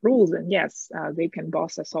set rules, and yes, they can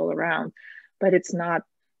boss us all around, but it's not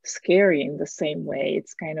scary in the same way.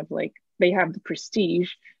 It's kind of like they have the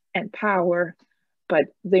prestige and power, but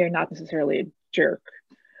they're not necessarily a jerk.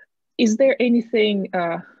 Is there anything,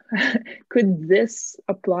 could this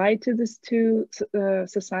apply to these two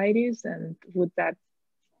societies, and would that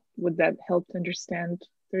help to understand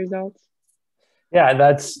the results? Yeah,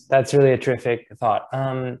 that's really a terrific thought.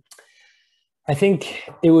 I think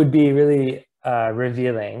it would be really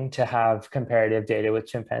revealing to have comparative data with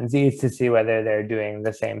chimpanzees to see whether they're doing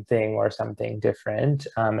the same thing or something different,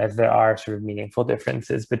 if there are sort of meaningful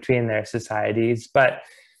differences between their societies. But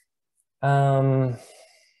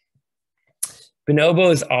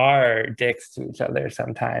bonobos are dicks to each other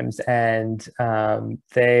sometimes, and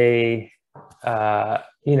they,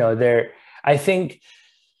 you know, I think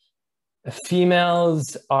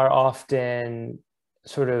females are often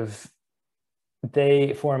sort of,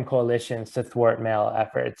 they form coalitions to thwart male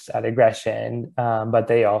efforts at aggression, but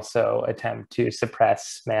they also attempt to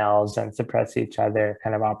suppress males and suppress each other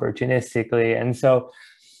kind of opportunistically. And so,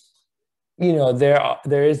 you know,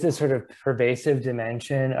 there is this sort of pervasive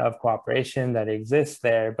dimension of cooperation that exists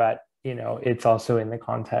there, but, you know, it's also in the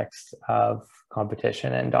context of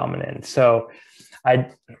competition and dominance. So I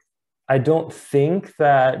don't think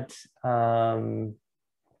that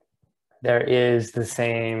there is the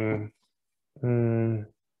same, I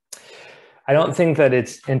don't think that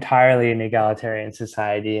it's entirely an egalitarian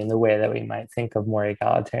society in the way that we might think of more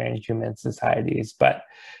egalitarian human societies, but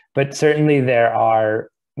certainly there are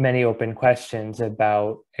many open questions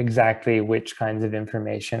about exactly which kinds of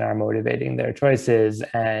information are motivating their choices.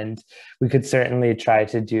 And we could certainly try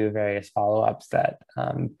to do various follow-ups that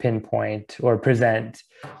pinpoint or present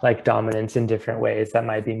like dominance in different ways that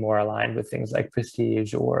might be more aligned with things like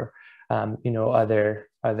prestige or you know, other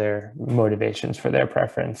motivations for their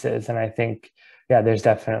preferences. And I think, yeah, there's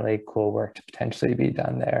definitely cool work to potentially be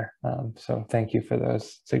done there. So thank you for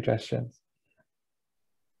those suggestions.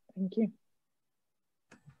 Thank you.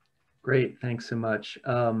 Great, thanks so much.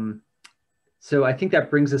 So I think that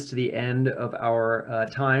brings us to the end of our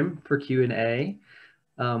time for Q&A.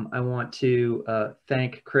 I want to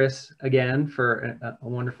thank Chris again for a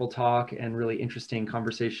wonderful talk and really interesting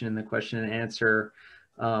conversation in the question and answer.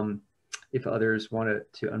 If others wanted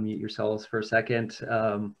to unmute yourselves for a second,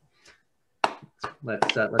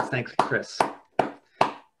 let's thank Chris.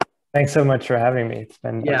 Thanks so much for having me. It's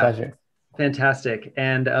been a pleasure. Fantastic.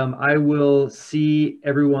 And I will see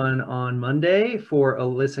everyone on Monday for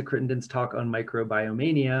Alyssa Crittenden's talk on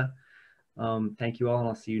microbiomania. Thank you all, and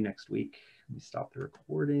I'll see you next week. Let me stop the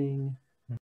recording.